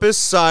Trump is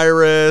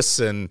Cyrus,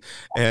 and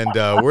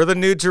we're the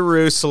New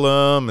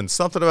Jerusalem, and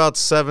something about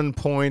 7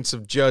 points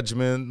of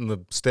judgment and the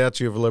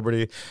Statue of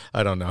Liberty.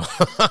 I don't know.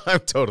 I'm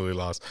totally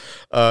lost.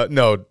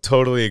 No,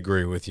 totally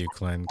agree with you,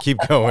 Klen. Keep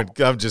going.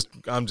 I'm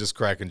just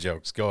cracking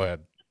jokes. Go ahead.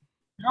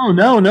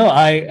 No.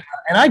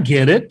 I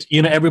get it.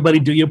 Everybody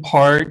do your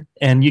part,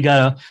 and you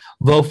gotta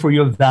vote for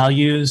your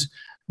values.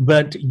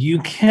 But you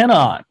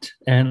cannot,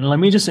 and let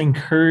me just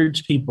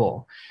encourage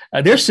people,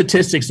 there's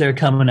statistics that are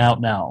coming out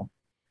now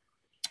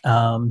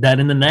that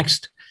in the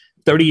next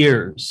 30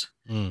 years,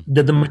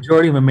 that the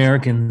majority of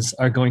Americans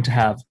are going to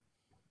have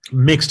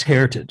mixed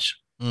heritage.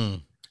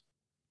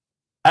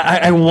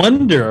 I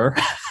wonder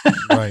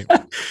right.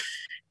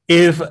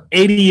 if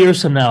 80 years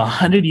from now,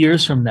 100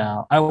 years from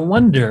now, I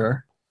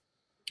wonder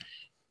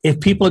if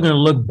people are going to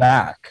look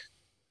back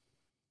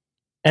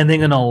and they're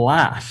going to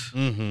laugh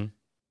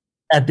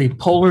at the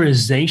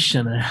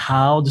polarization and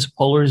how this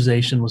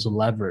polarization was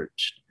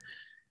leveraged.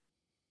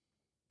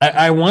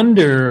 I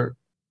wonder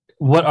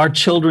what our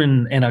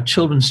children and our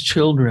children's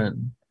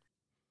children,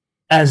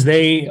 as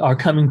they are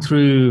coming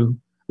through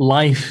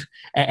life,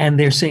 and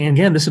they're saying,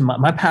 again, this is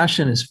my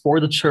passion is for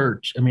the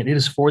church. I mean, it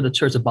is for the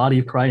church, the body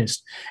of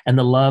Christ, and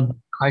the love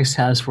Christ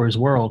has for his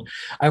world.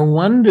 I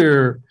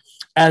wonder,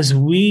 as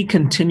we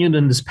continue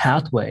in this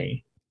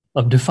pathway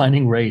of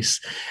defining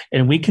race,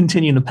 and we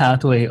continue in the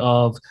pathway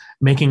of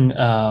making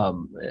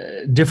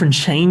different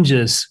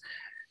changes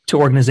to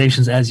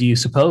organizations as you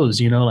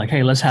suppose, like,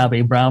 hey, let's have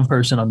a brown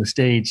person on the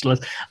stage.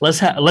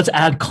 Let's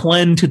add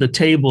Klen to the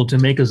table to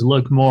make us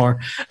look more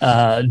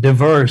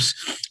diverse.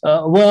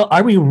 Well,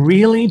 are we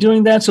really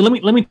doing that? So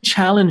let me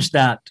challenge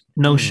that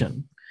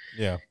notion.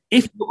 Yeah.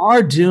 If you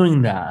are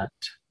doing that,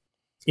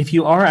 if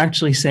you are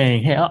actually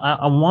saying, hey,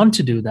 I want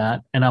to do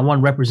that and I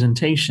want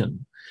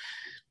representation,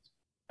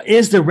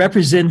 is the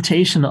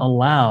representation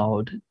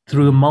allowed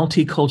through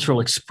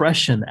multicultural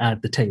expression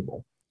at the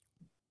table?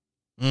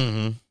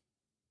 Mm-hmm.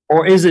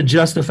 Or is it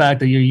just the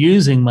fact that you're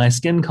using my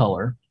skin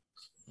color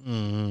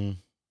for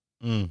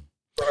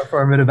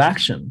affirmative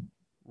action?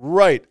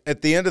 Right.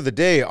 At the end of the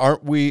day,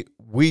 aren't we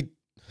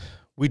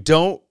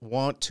don't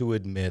want to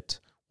admit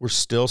we're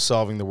still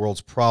solving the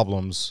world's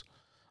problems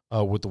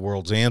with the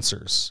world's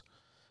answers.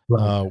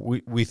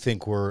 Right. We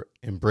think we're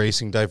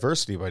embracing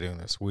diversity by doing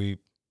this. We've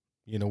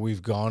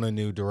gone a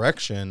new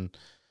direction.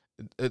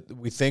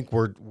 We think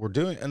we're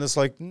doing, and it's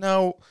like,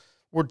 no,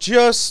 we're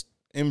just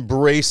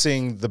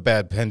embracing the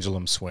bad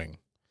pendulum swing,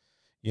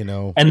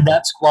 And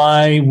that's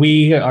why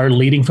we are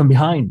leading from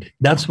behind.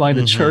 That's why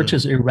the church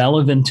is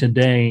irrelevant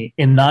today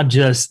in not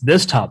just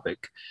this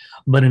topic,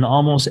 but in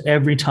almost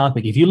every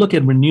topic. If you look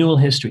at renewal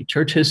history,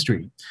 church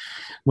history,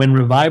 when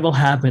revival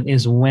happened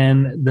is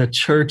when the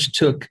church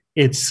took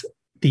its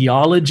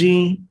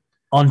theology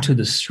onto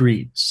the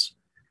streets,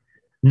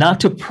 not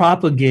to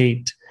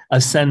propagate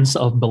a sense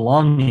of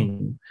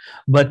belonging,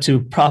 but to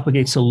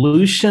propagate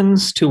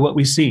solutions to what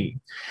we see.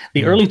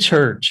 The early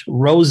church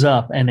rose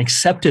up and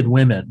accepted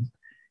women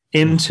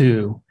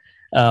into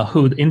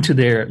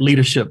their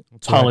leadership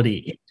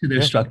polity, into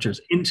their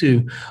structures,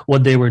 into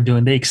what they were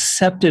doing. They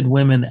accepted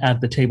women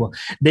at the table.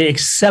 They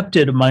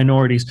accepted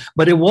minorities,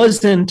 but it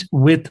wasn't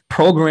with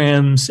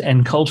programs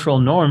and cultural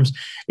norms.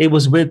 It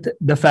was with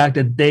the fact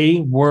that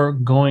they were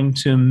going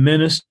to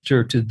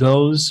minister to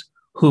those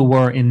who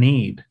were in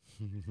need.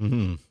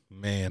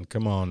 Man,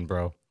 come on,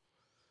 bro.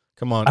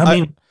 Come on. I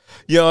mean,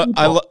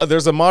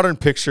 there's a modern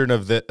picture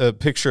of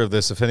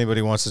this if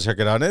anybody wants to check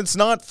it out. And it's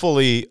not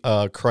fully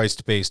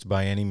Christ-based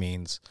by any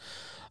means.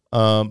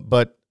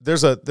 But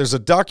there's a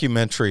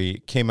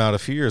documentary came out a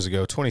few years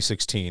ago,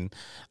 2016,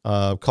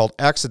 called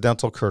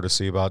Accidental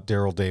Courtesy about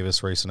Daryl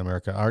Davis Race in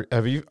America.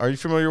 Are you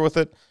familiar with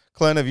it?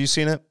 Klen, have you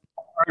seen it?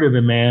 I've heard of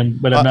it, man,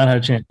 but I've not had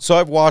a chance. So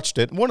I've watched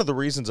it. One of the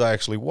reasons I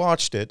actually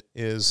watched it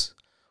is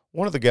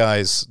one of the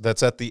guys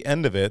that's at the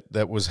end of it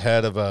that was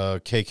head of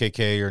a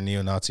KKK or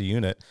neo-Nazi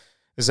unit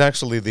is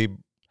actually the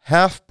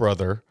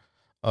half-brother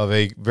of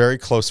a very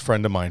close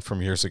friend of mine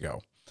from years ago.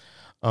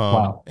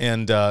 Wow.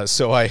 And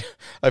so I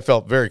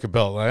felt very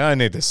compelled. I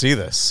need to see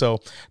this. So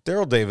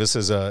Daryl Davis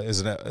is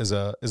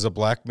a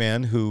black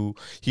man who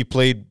he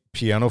played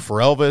piano for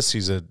Elvis.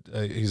 He's a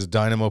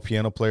dynamo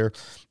piano player,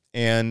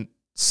 and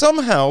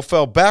somehow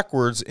fell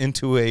backwards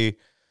into a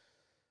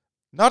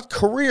not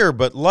career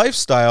but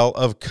lifestyle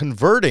of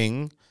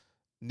converting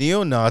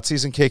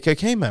neo-Nazis and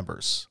KKK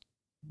members.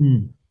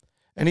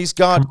 And he's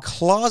got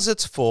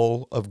closets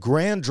full of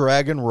Grand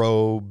Dragon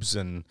robes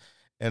and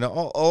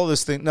all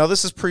this thing. Now,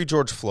 this is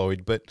pre-George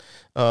Floyd, but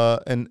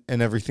and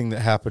everything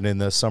that happened in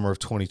the summer of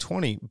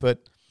 2020.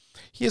 But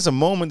there's a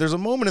moment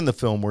in the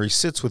film where he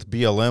sits with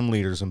BLM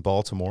leaders in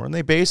Baltimore, and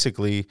they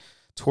basically,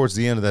 towards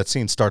the end of that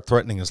scene, start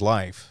threatening his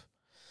life.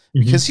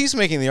 Because he's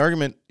making the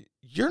argument,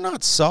 you're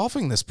not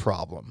solving this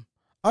problem.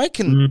 I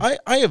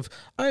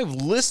have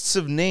lists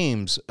of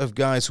names of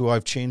guys who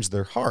I've changed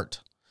their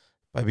heart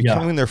by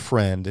becoming their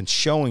friend and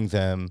showing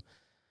them,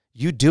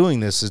 you doing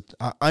this is,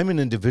 I'm an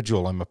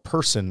individual, I'm a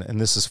person, and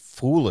this is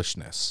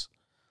foolishness.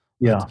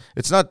 Yeah.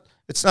 It's not,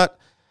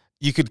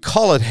 you could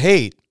call it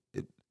hate.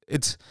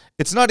 It's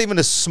not even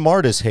as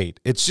smart as hate.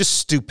 It's just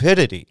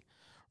stupidity.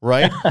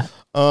 Right.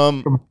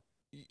 And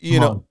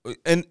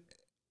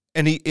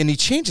he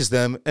changes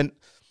them, and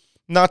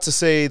not to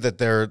say that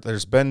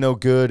there's been no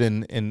good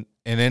in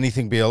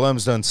anything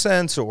BLM's done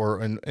since,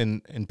 or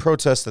in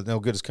protests that no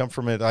good has come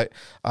from it.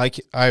 I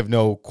have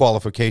no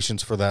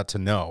qualifications for that to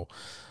know.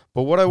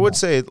 But what I would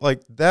say,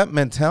 like, that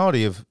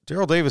mentality of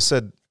Daryl Davis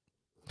said,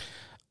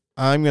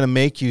 I'm going to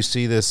make you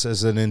see this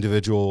as an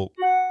individual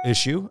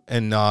issue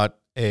and not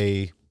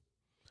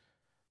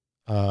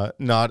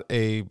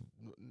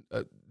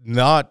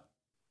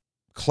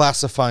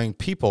classifying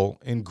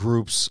people in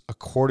groups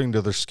according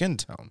to their skin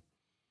tone.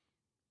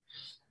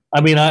 I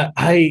mean,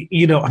 I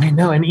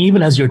know, and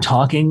even as you're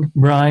talking,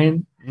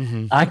 Brian,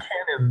 I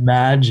can't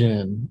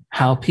imagine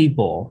how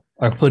people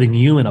are putting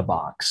you in a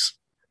box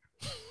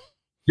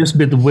just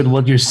with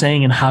what you're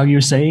saying and how you're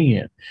saying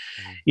it.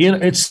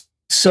 It's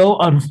so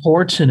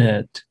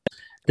unfortunate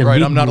that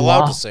right. I'm not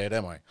allowed to say it,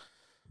 am I?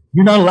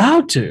 You're not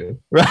allowed to,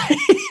 right?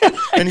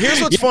 And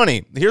here's what's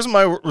funny. Here's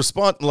my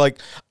response. Like,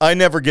 I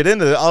never get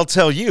into it. I'll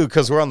tell you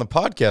because we're on the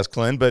podcast,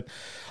 Klen, but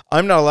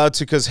I'm not allowed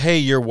to because, hey,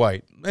 you're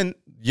white. And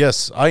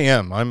yes, I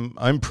am.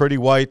 I'm pretty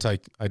white. I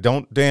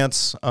don't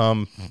dance.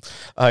 I'm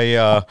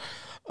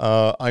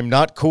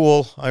not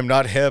cool. I'm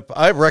not hip.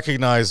 I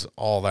recognize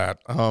all that.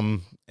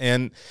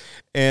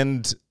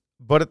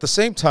 But at the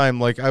same time,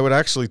 like, I would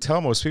actually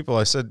tell most people,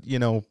 I said,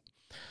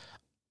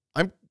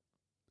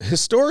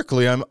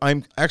 historically,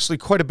 I'm actually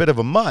quite a bit of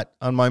a mutt.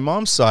 On my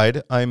mom's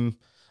side, I'm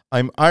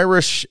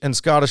Irish and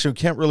Scottish who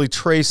can't really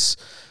trace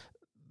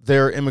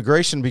their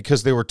immigration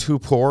because they were too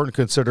poor and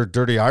considered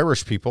dirty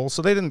Irish people,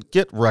 so they didn't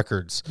get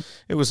records.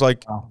 It was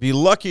like, be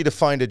lucky to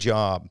find a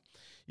job.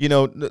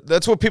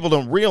 That's what people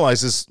don't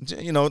realize is,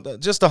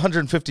 just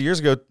 150 years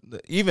ago,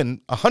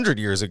 even 100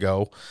 years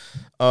ago,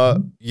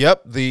 and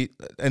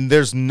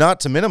there's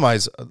not to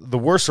minimize, the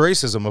worst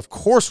racism, of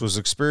course, was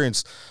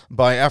experienced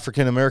by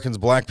African Americans,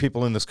 black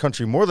people in this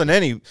country more than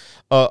any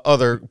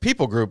other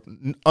people group,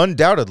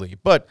 undoubtedly.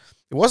 But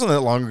it wasn't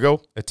that long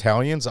ago.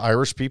 Italians,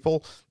 Irish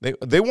people,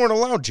 they weren't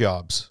allowed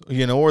jobs,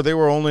 or they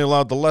were only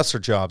allowed the lesser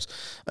jobs.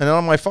 And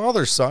on my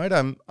father's side,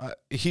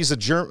 it was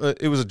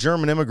a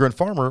German immigrant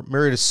farmer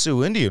married a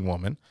Sioux Indian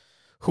woman,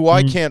 who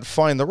I can't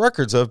find the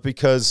records of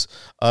because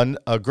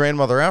a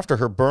grandmother after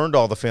her burned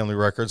all the family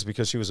records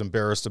because she was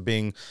embarrassed of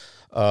being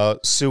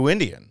Sioux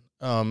Indian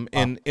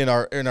in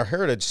our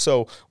heritage.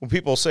 So when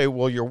people say,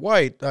 "Well, you're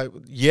white,"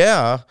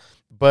 yeah.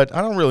 But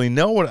I don't really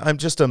know what I'm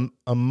just a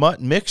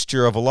mutt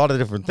mixture of a lot of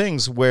different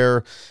things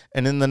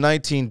and in the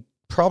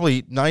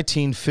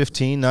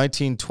 1915,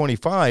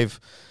 1925,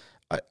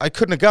 I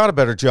couldn't have got a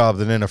better job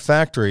than in a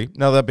factory.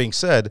 Now, that being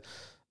said,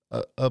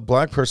 a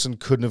black person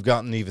couldn't have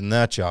gotten even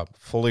that job,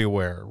 fully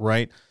aware,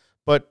 right?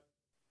 But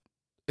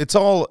it's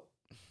all,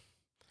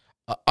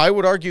 I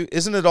would argue,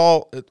 isn't it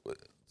all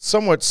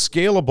somewhat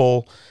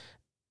scalable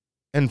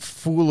and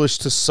foolish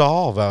to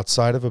solve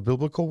outside of a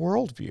biblical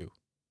worldview?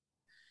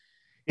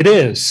 It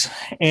is.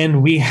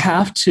 And we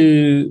have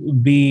to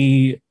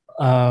be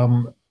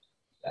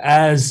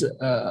as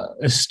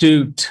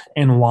astute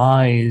and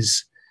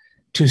wise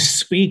to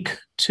speak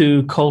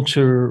to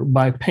culture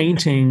by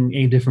painting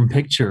a different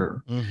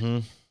picture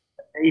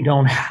they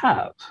don't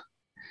have.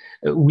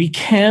 We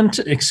can't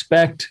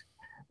expect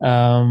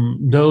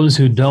those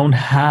who don't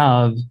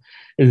have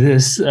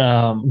this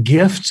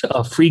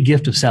free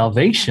gift of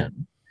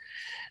salvation,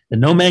 that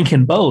no man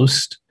can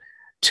boast,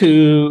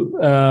 to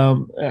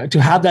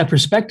have that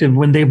perspective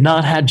when they've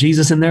not had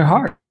Jesus in their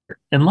heart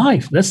and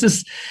life. That's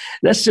just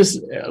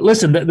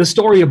listen. The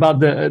story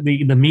about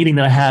the meeting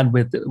that I had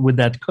with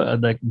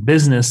that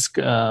business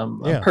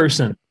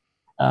person.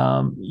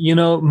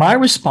 My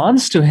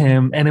response to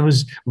him, and it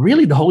was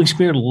really the Holy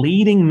Spirit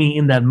leading me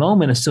in that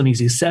moment. As soon as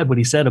he said what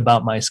he said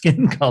about my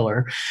skin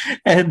color,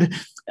 and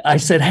I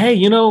said, "Hey,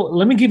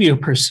 let me give you a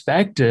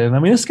perspective. I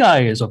mean, this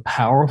guy is a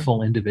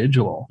powerful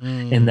individual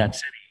in that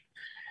city."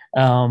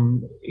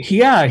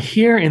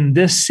 Here in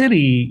this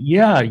city,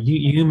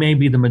 you may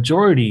be the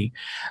majority,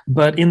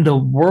 but in the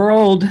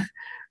world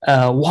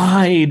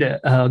wide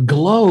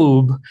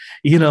globe,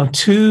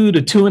 2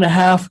 to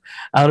 2.5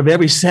 out of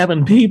every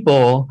 7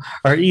 people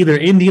are either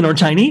Indian or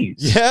Chinese.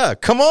 Yeah,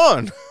 come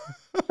on.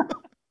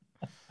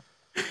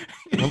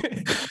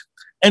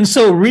 And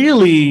so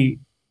really,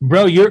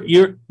 bro,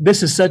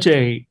 this is such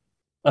a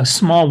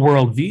small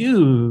world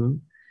view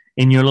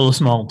in your little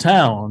small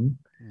town.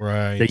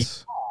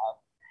 Right.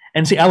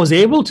 And see, I was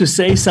able to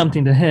say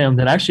something to him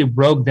that actually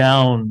broke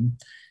down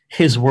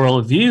his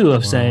worldview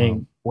of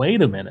saying,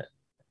 wait a minute,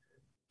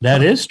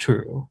 that is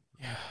true.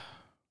 Yeah.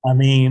 I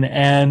mean,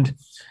 and,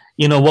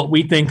 what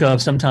we think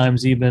of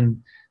sometimes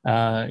even,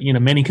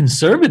 many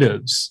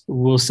conservatives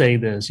will say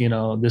this,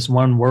 this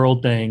one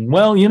world thing.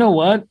 Well, you know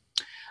what?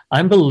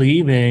 I'm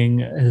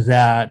believing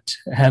that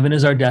heaven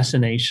is our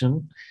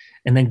destination,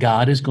 and then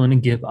God is going to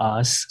give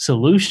us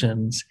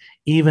solutions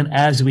even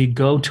as we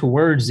go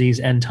towards these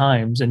end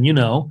times. And,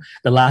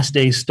 the last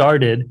days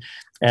started,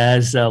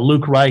 as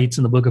Luke writes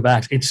in the book of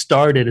Acts, it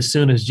started as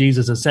soon as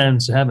Jesus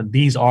ascends to heaven.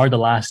 These are the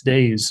last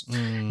days.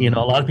 A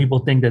lot of people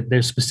think that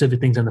there's specific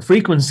things, and the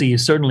frequency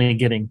is certainly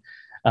getting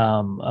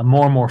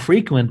more and more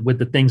frequent with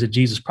the things that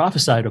Jesus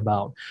prophesied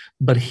about.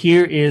 But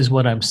here is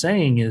what I'm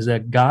saying is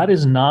that God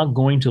is not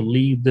going to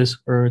leave this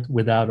earth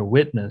without a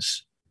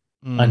witness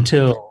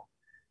until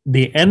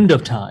the end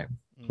of time,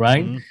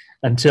 right?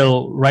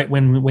 Until right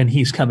when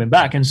he's coming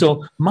back. And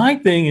so my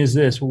thing is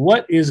this: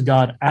 what is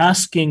God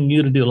asking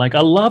you to do? Like,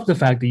 I love the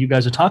fact that you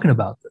guys are talking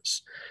about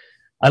this.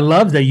 I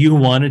love that you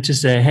wanted to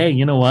say, hey,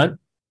 you know what?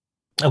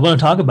 I want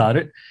to talk about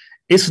it.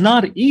 It's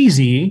not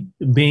easy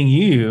being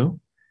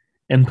you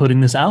and putting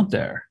this out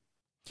there.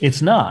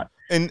 It's not.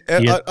 And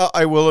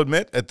I will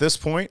admit, at this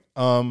point,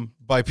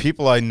 by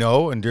people I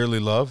know and dearly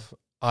love,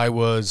 I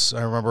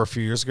remember a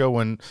few years ago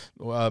when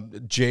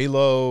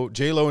J-Lo and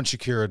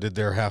Shakira did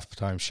their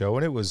halftime show,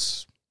 and it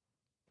was,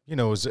 it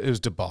was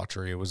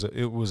debauchery. It was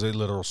a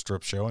literal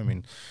strip show. I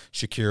mean,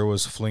 Shakira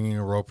was flinging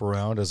a rope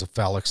around as a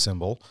phallic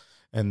symbol,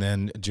 and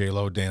then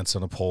J-Lo danced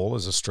on a pole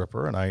as a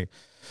stripper. And I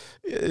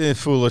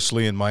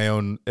foolishly, in my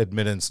own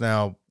admittance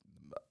now,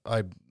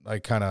 I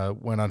kind of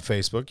went on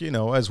Facebook,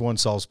 as one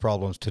solves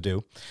problems to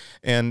do,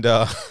 and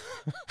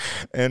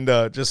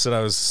just said I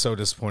was so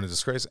disappointed,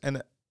 disgraced,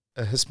 and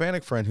a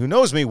Hispanic friend who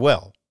knows me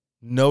well,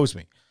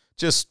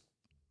 just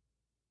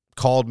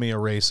called me a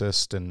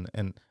racist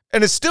and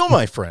is still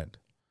my friend,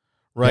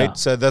 right? Yeah.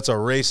 Said that's a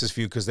racist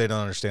view because they don't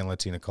understand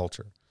Latina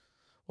culture.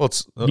 Well,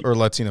 it's or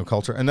Latino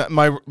culture, and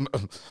my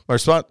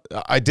response,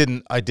 I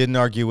didn't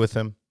argue with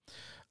him.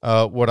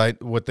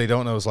 What they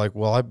don't know is like,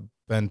 well, I've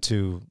been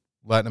to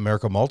Latin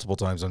America multiple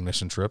times on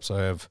mission trips.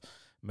 I have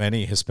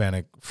many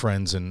Hispanic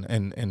friends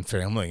and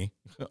family.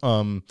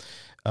 I'm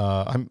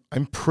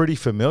pretty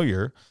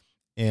familiar,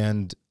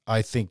 and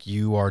I think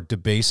you are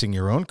debasing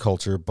your own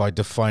culture by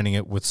defining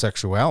it with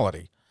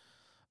sexuality.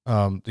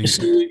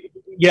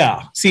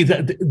 Yeah. See,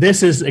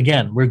 this is,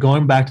 again, we're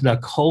going back to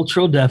that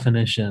cultural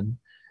definition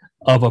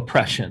of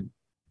oppression.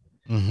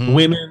 Mm-hmm.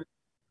 Women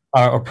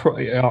are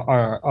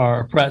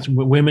oppressed.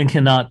 Women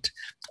cannot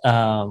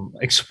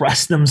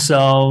express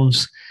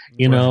themselves.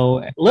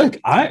 Look,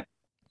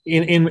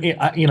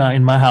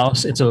 in my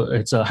house, it's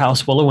a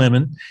house full of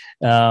women.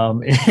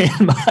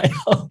 In my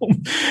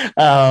home,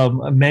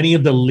 many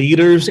of the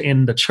leaders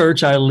in the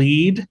church I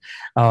lead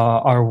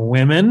are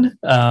women.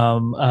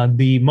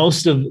 The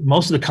most of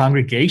the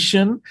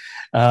congregation,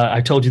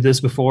 I told you this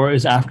before,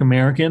 is African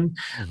American.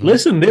 Mm-hmm.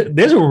 Listen,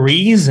 there's a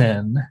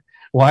reason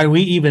why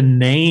we even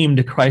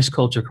named Christ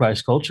culture.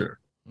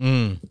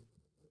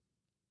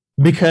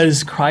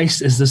 Because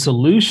Christ is the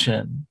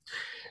solution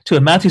to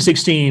it. Matthew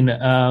 16.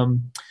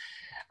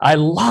 I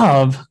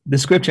love the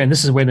scripture, and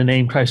this is where the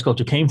name Christ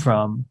culture came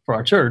from for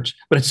our church,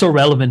 but it's so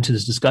relevant to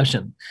this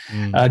discussion.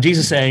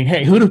 Jesus saying,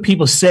 hey, who do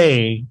people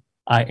say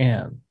I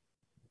am?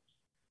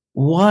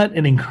 What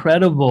an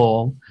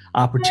incredible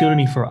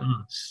opportunity for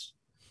us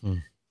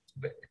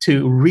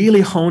to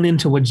really hone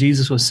into what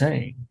Jesus was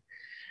saying,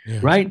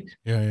 right?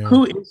 Yeah.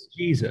 Who is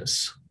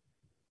Jesus?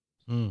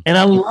 And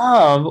I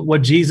love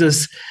what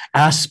Jesus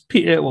asked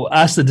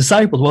the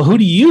disciples, well, who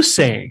do you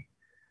say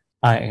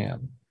I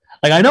am?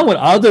 Like, I know what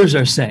others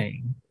are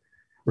saying,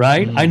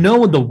 right? I know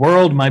what the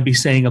world might be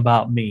saying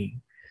about me.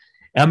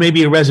 I may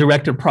be a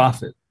resurrected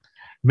prophet,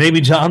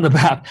 maybe John the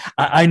Baptist.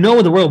 I know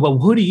what the world, but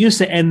who do you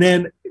say? And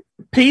then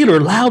Peter,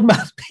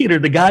 loudmouth Peter,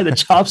 the guy that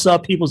chops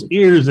off people's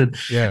ears and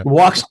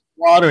walks on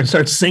water and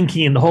starts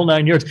sinking in the whole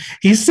 9 yards.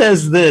 He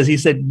says this, he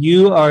said,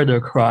 you are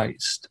the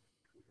Christ,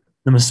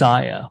 the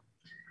Messiah.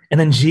 And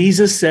then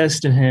Jesus says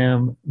to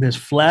him, this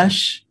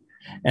flesh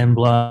and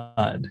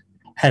blood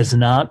has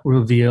not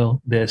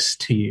revealed this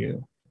to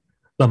you,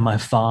 but my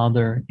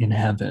Father in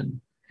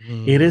heaven.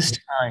 It is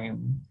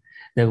time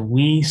that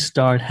we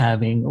start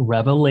having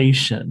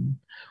revelation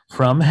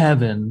from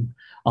heaven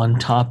on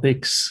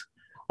topics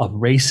of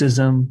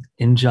racism,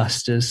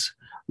 injustice,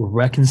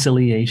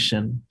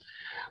 reconciliation.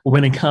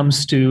 When it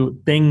comes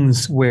to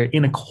things where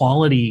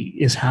inequality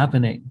is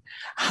happening,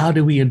 how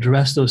do we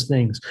address those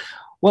things?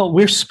 Well,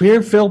 we're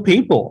spirit-filled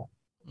people.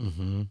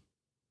 Mm-hmm.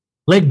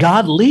 Let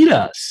God lead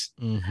us.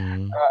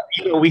 Mm-hmm.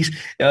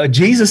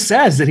 Jesus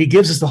says that he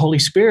gives us the Holy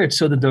Spirit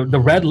so that the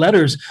red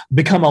letters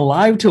become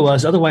alive to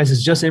us. Otherwise,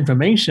 it's just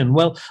information.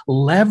 Well,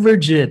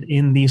 leverage it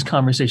in these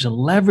conversations.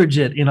 Leverage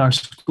it in our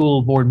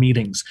school board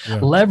meetings.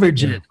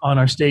 Leverage it on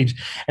our stage.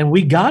 And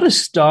we got to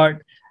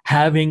start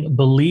having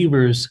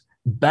believers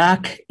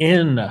back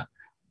in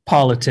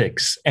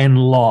politics and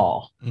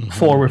law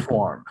for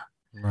reform.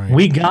 Right.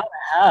 We got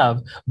to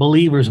have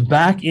believers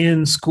back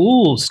in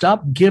schools.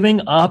 Stop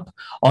giving up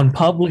on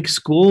public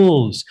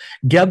schools.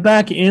 Get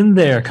back in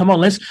there. Come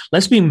on, let's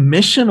be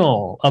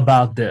missional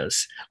about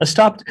this. Let's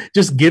stop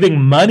just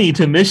giving money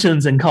to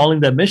missions and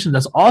calling that mission.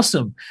 That's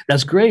awesome.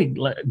 That's great.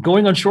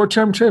 Going on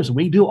short-term trips.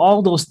 We do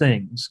all those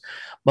things.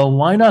 But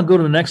why not go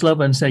to the next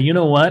level and say, you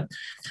know what?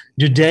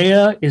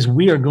 Judea is,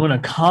 we are going to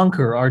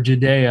conquer our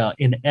Judea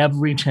in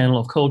every channel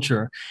of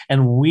culture.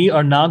 And we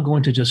are not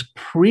going to just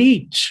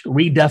preach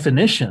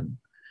redefinition,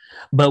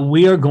 but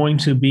we are going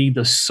to be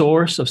the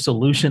source of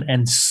solution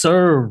and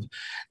serve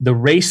the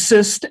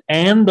racist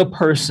and the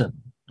person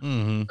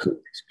who's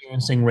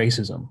experiencing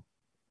racism.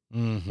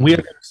 We are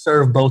going to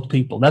serve both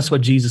people. That's what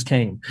Jesus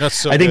came. That's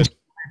so I think good.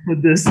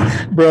 With this,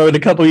 bro, a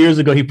couple of years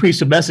ago, he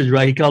preached a message,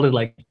 right? He called it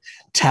like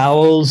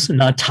towels,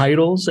 not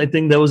titles. I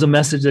think that was a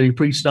message that he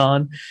preached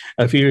on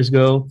a few years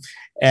ago.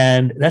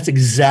 And that's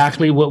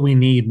exactly what we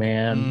need,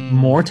 man.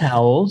 More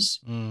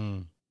towels,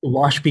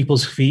 wash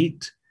people's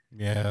feet,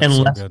 and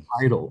so less good.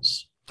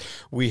 Titles.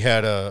 We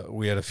had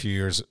a few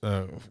years,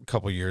 a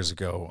couple of years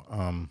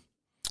ago.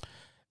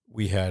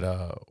 We had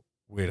a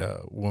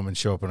woman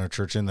show up in our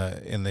church in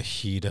the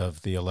heat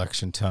of the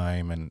election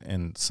time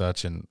and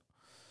such, and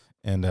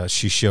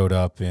she showed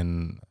up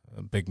in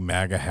a big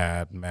MAGA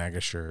hat,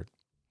 MAGA shirt.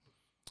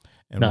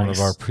 And one of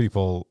our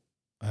people,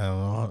 I don't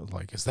know,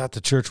 like, is that the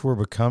church we're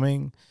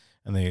becoming?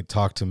 And they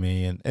talked to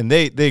me, and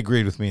they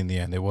agreed with me in the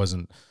end. It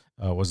wasn't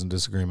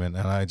disagreement.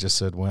 And I just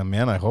said, well,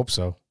 man, I hope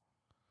so.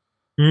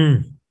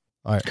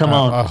 I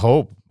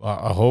hope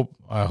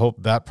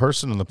that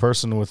person and the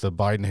person with the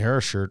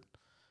Biden-Harris shirt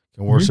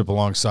can worship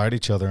alongside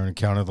each other and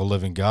encounter the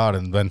living God,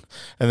 and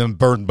then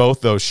burn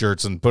both those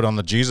shirts and put on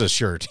the Jesus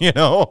shirt,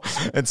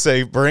 and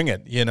say, bring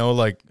it,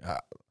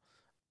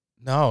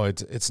 no,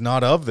 it's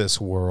not of this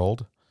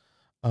world.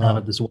 Not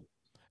of this world.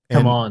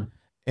 Come on.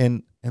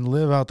 And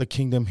live out the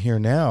kingdom here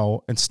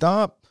now, and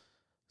stop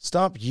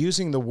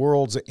using the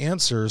world's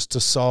answers to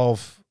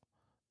solve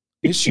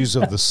issues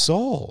of the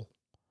soul.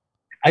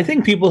 I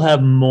think people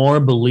have more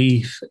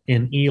belief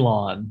in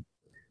Elon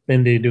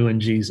than they do in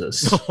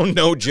Jesus. Oh,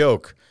 no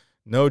joke.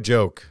 No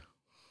joke.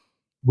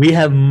 We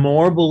have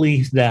more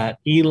belief that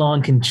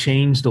Elon can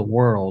change the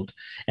world.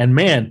 And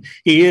man,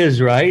 he is,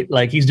 right?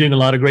 Like he's doing a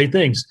lot of great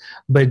things.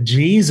 But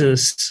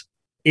Jesus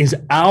is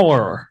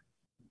our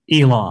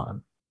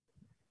Elon.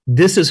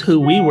 This is who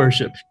we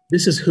worship.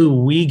 This is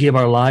who we give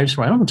our lives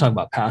for. I don't talk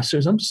about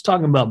pastors. I'm just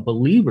talking about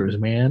believers,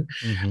 man.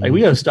 Like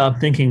we got to stop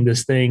thinking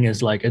this thing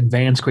is like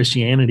advanced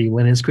Christianity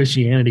when it's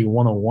Christianity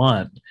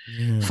 101.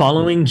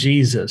 Following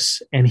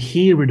Jesus, and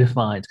he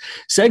redefines.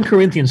 2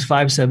 Corinthians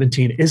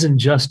 5:17 isn't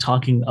just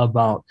talking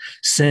about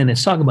sin.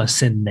 It's talking about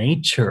sin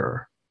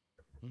nature.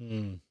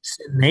 Sin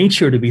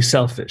nature to be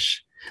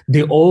selfish.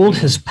 The old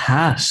has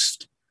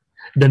passed.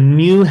 The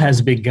new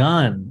has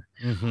begun.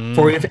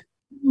 For if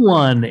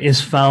anyone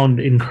is found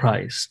in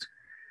Christ,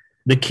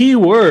 the key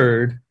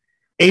word,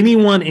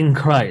 anyone in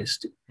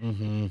Christ,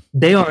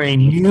 they are a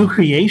new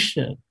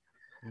creation.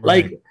 Right.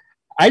 Like,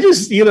 I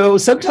just,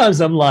 sometimes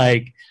I'm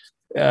like,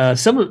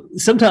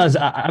 sometimes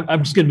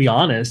I'm just going to be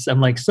honest. I'm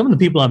like, some of the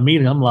people I'm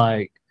meeting, I'm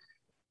like,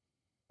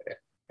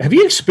 have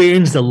you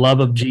experienced the love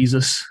of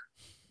Jesus?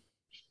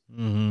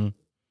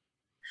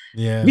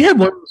 Yeah. We have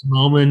one of those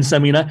moments. I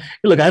mean, I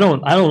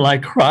don't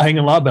like crying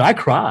a lot, but I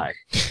cry.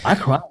 I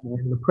cry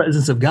in the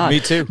presence of God. Me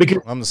too. Because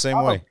I'm the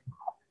same way.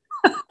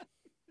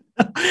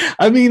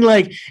 I mean,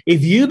 like,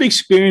 if you've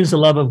experienced the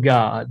love of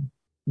God,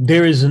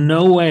 there is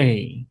no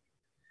way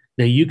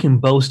that you can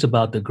boast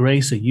about the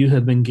grace that you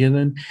have been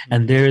given,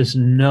 and there is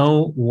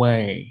no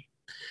way.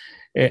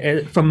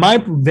 From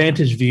my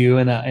vantage view,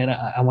 and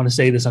I want to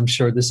say this, I'm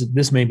sure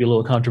this may be a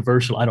little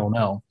controversial. I don't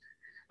know.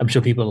 I'm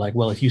sure people are like,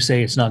 well, if you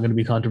say it's not going to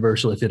be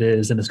controversial, if it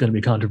is, then it's going to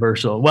be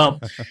controversial. Well,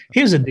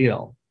 here's the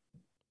deal.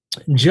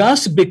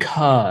 Just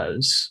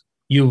because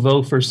you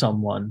vote for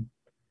someone,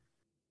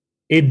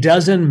 it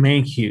doesn't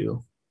make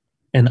you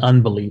an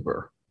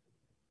unbeliever.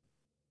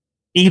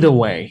 Either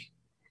way,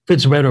 if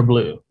it's red or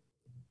blue.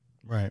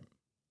 Right.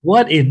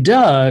 What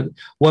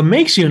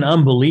makes you an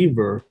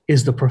unbeliever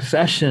is the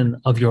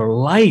profession of your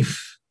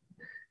life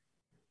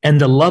and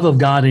the love of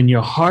God in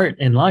your heart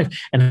and life,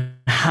 and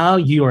how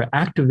you are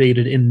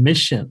activated in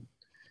mission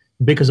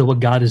because of what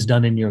God has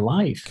done in your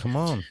life. Come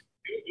on.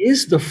 It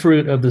is the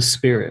fruit of the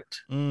Spirit.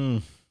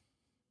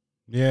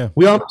 Yeah.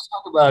 We always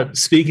talk about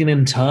speaking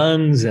in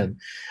tongues and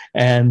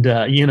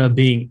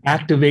being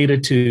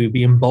activated to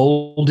be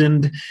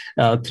emboldened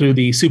through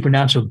the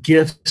supernatural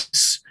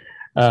gifts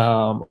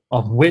of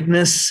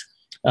witness,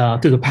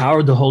 through the power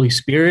of the Holy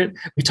Spirit.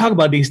 We talk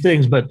about these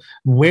things, but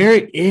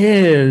where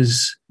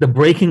is the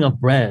breaking of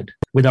bread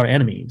with our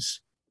enemies?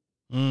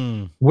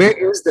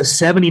 Where is the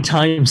 70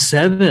 times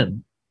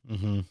 7?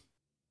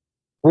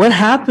 What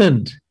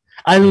happened?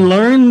 I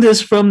learned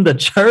this from the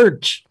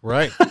church.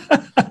 Right.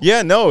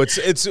 Yeah, no, it's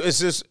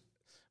just,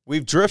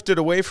 we've drifted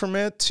away from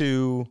it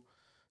to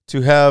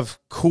have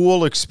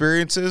cool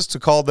experiences, to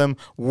call them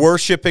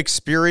worship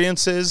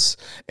experiences,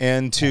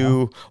 and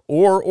to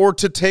or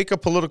to take a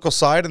political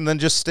side and then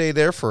just stay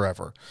there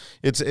forever.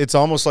 It's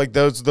almost like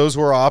those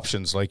were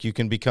options. Like you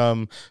can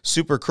become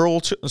super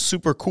cool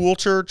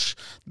church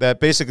that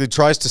basically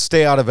tries to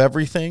stay out of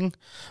everything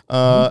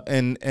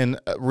and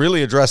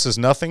really addresses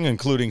nothing,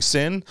 including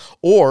sin,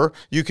 or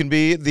you can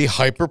be the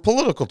hyper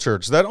political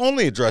church that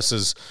only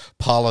addresses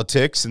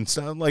politics and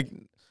stuff, like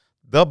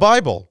the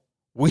Bible.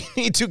 We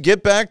need to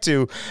get back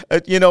to,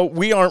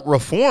 we aren't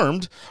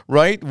reformed,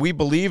 right? We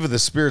believe the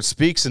Spirit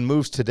speaks and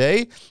moves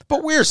today,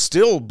 but we're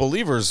still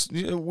believers.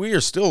 We are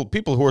still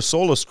people who are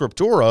sola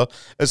scriptura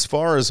as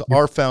far as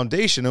our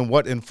foundation and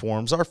what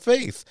informs our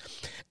faith.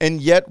 And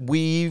yet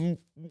we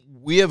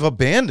have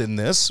abandoned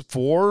this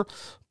for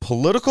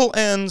political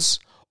ends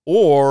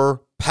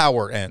or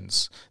power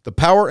ends. The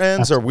power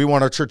ends are we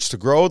want our church to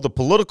grow. The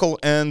political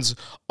ends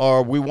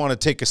are we want to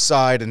take a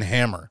side and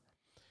hammer.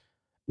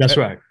 That's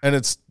right. And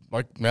it's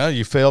like, man,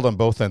 you failed on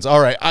both ends. All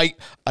right,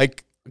 I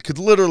could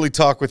literally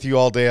talk with you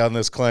all day on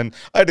this, Klen.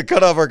 I had to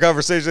cut off our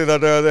conversation the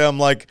other day. I'm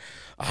like,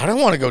 I don't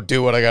want to go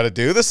do what I got to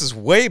do. This is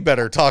way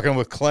better talking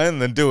with Klen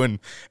than doing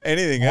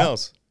anything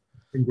else.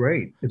 It's been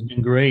great. It's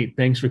been great.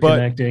 Thanks for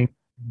connecting.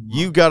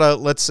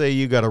 Let's say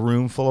you got a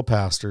room full of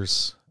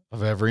pastors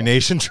of every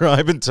nation,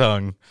 tribe, and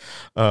tongue,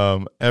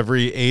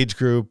 every age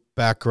group,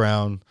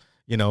 background,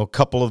 a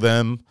couple of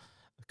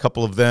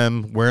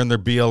them wearing their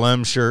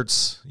BLM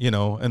shirts,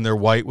 and they're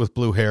white with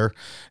blue hair.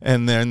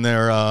 And then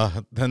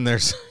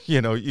there's,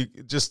 you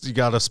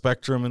got a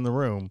spectrum in the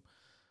room.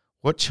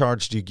 What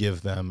charge do you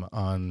give them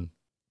on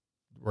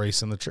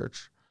race in the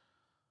church?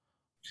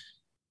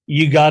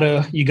 You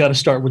gotta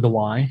start with the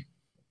why,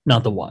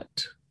 not the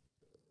what.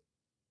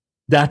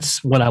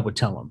 That's what I would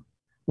tell them.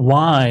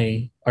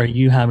 Why are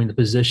you having the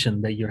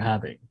position that you're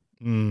having?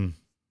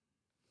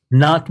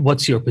 Not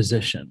what's your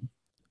position.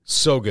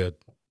 So good.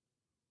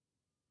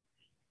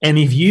 And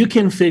if you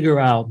can figure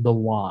out the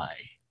why,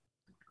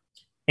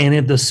 and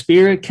if the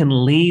Spirit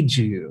can lead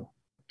you,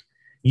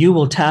 you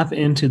will tap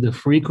into the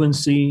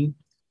frequency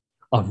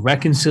of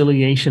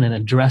reconciliation and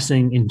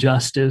addressing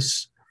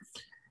injustice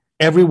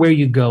everywhere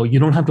you go. You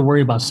don't have to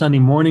worry about Sunday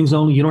mornings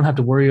only. You don't have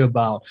to worry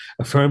about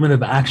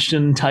affirmative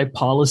action type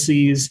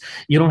policies.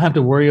 You don't have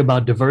to worry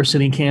about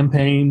diversity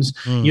campaigns.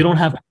 You don't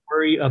have to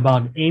worry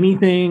about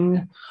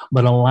anything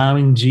but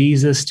allowing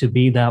Jesus to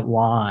be that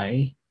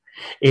why.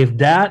 If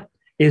that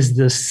is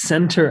the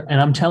center, and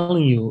I'm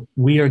telling you,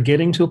 we are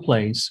getting to a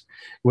place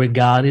where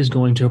God is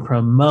going to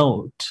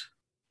promote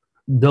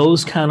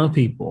those kind of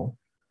people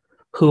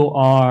who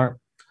are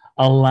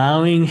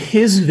allowing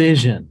his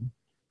vision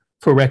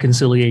for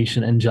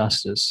reconciliation and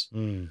justice.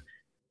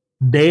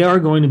 They are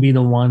going to be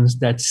the ones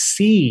that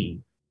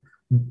see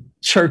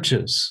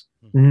churches,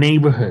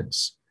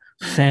 neighborhoods,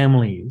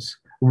 families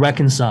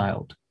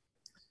reconciled,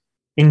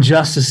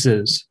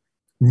 injustices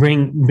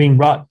being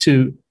brought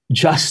to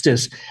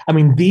justice. I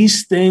mean,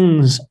 these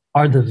things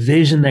are the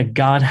vision that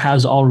God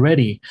has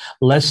already.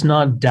 Let's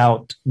not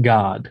doubt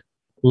God.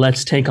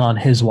 Let's take on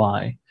his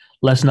why.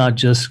 Let's not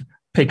just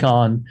take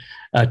on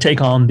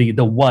the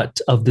what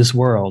of this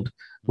world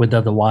with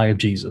the why of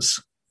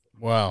Jesus.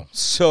 Wow,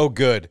 so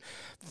good.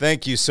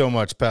 Thank you so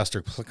much,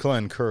 Pastor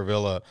Klen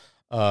Kuruvilla.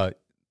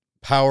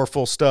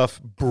 Powerful stuff,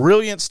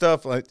 brilliant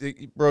stuff.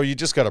 Bro, you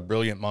just got a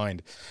brilliant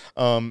mind.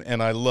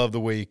 And I love the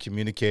way you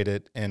communicate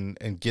it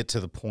and get to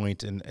the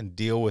point and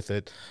deal with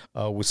it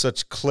with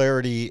such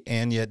clarity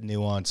and yet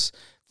nuance.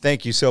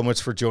 Thank you so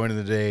much for joining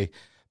today.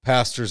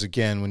 Pastors,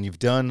 again, when you've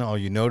done all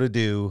you know to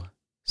do,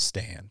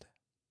 stand.